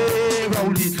from there,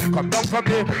 Rowley. Come down from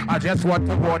there. I just want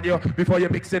to warn you before you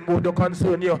mix in mood to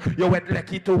concern you. You went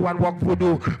lucky to and walk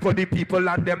voodoo for the people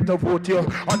and them to vote you.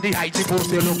 On the IG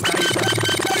post, you look nice.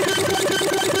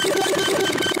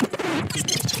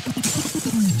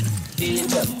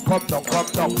 Come down,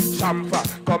 Shamfa,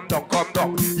 come down,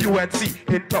 UNC,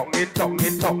 in tongue.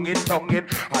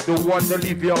 I don't want to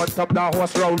leave you on top that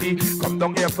horse, Rowley. Come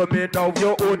down here for me now, you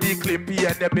own the Climpy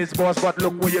and them is boss, but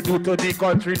look what you do to the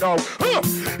country now.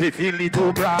 If you feel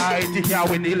too bright, you can't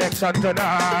win the election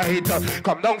tonight.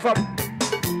 Come down from...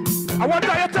 I want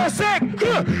you to sing.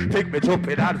 Take me to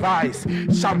pin advice.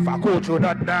 Shamfa coach, you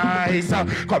not nice.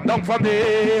 Come down from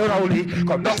there, Rowley.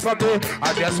 Come down from there.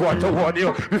 I just want to warn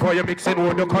you before you mix in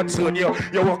with the concern you.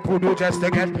 You walk voodoo just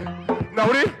to get.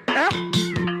 Nowdy, eh?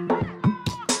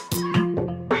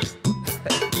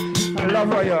 I love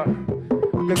how you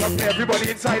big up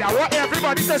everybody inside. I want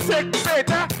everybody to sing. Say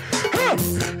it, eh?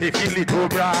 If you little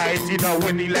bright, you know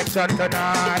win the election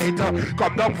tonight.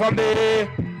 Come down from there.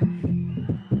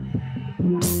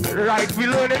 Right, we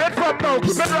learning it from now.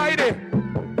 Keep it riding.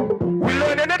 We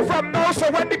learning it from now, so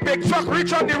when the big truck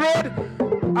reach on the road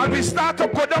and we start to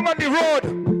go down on the road,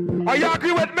 are you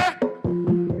agree with me?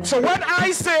 So when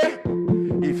I say,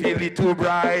 if you little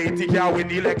bright, you can win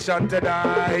the election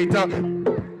tonight.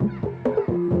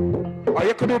 Or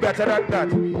you could do better than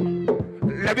that.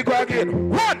 Let me go again.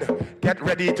 1, get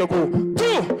ready to go.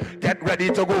 2, get ready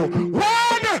to go. 1,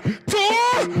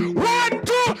 2, 1,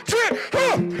 2, 3.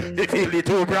 If you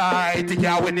little bright, you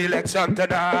can't win the election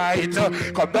tonight.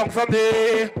 Come down from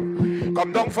there.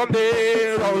 Come down from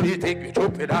there. Rowley, take me to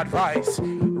with advice.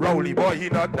 Rowley, boy, he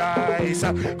not nice.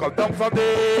 Come down from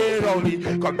there, Rowley.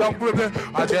 Come down from there.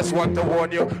 I just want to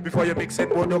warn you before you mix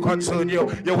it, no concern you.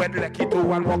 You went lucky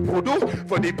to and walk voodoo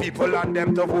for the people and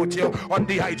them to vote you. On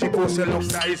the IG post, you look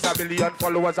nice. 1 million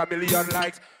followers, 1 million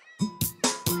likes.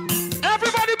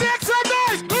 Everybody make some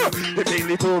noise! If you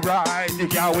little bright, you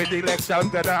can't win the election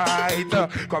tonight.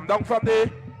 Come down from there.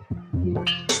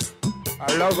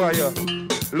 I love her, you.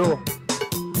 Low.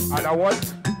 And I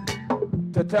want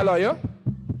to tell her, you,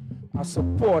 I'm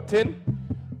supporting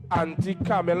Auntie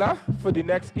Camilla for the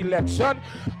next election.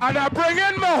 And I bring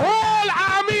in my whole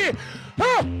army.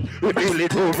 If you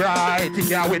little bright, you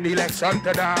can't win the election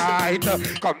tonight.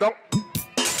 Come down.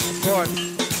 Go on.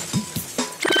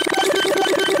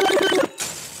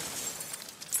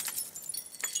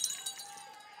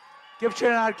 Give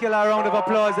Trinidad Killer a round of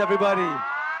applause, everybody.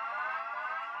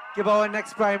 Give our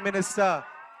next Prime Minister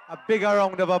a bigger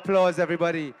round of applause,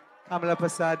 everybody. Kamala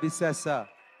Prasad Bisesa,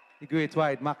 the Great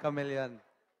White Macamillion.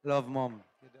 Love, Mom.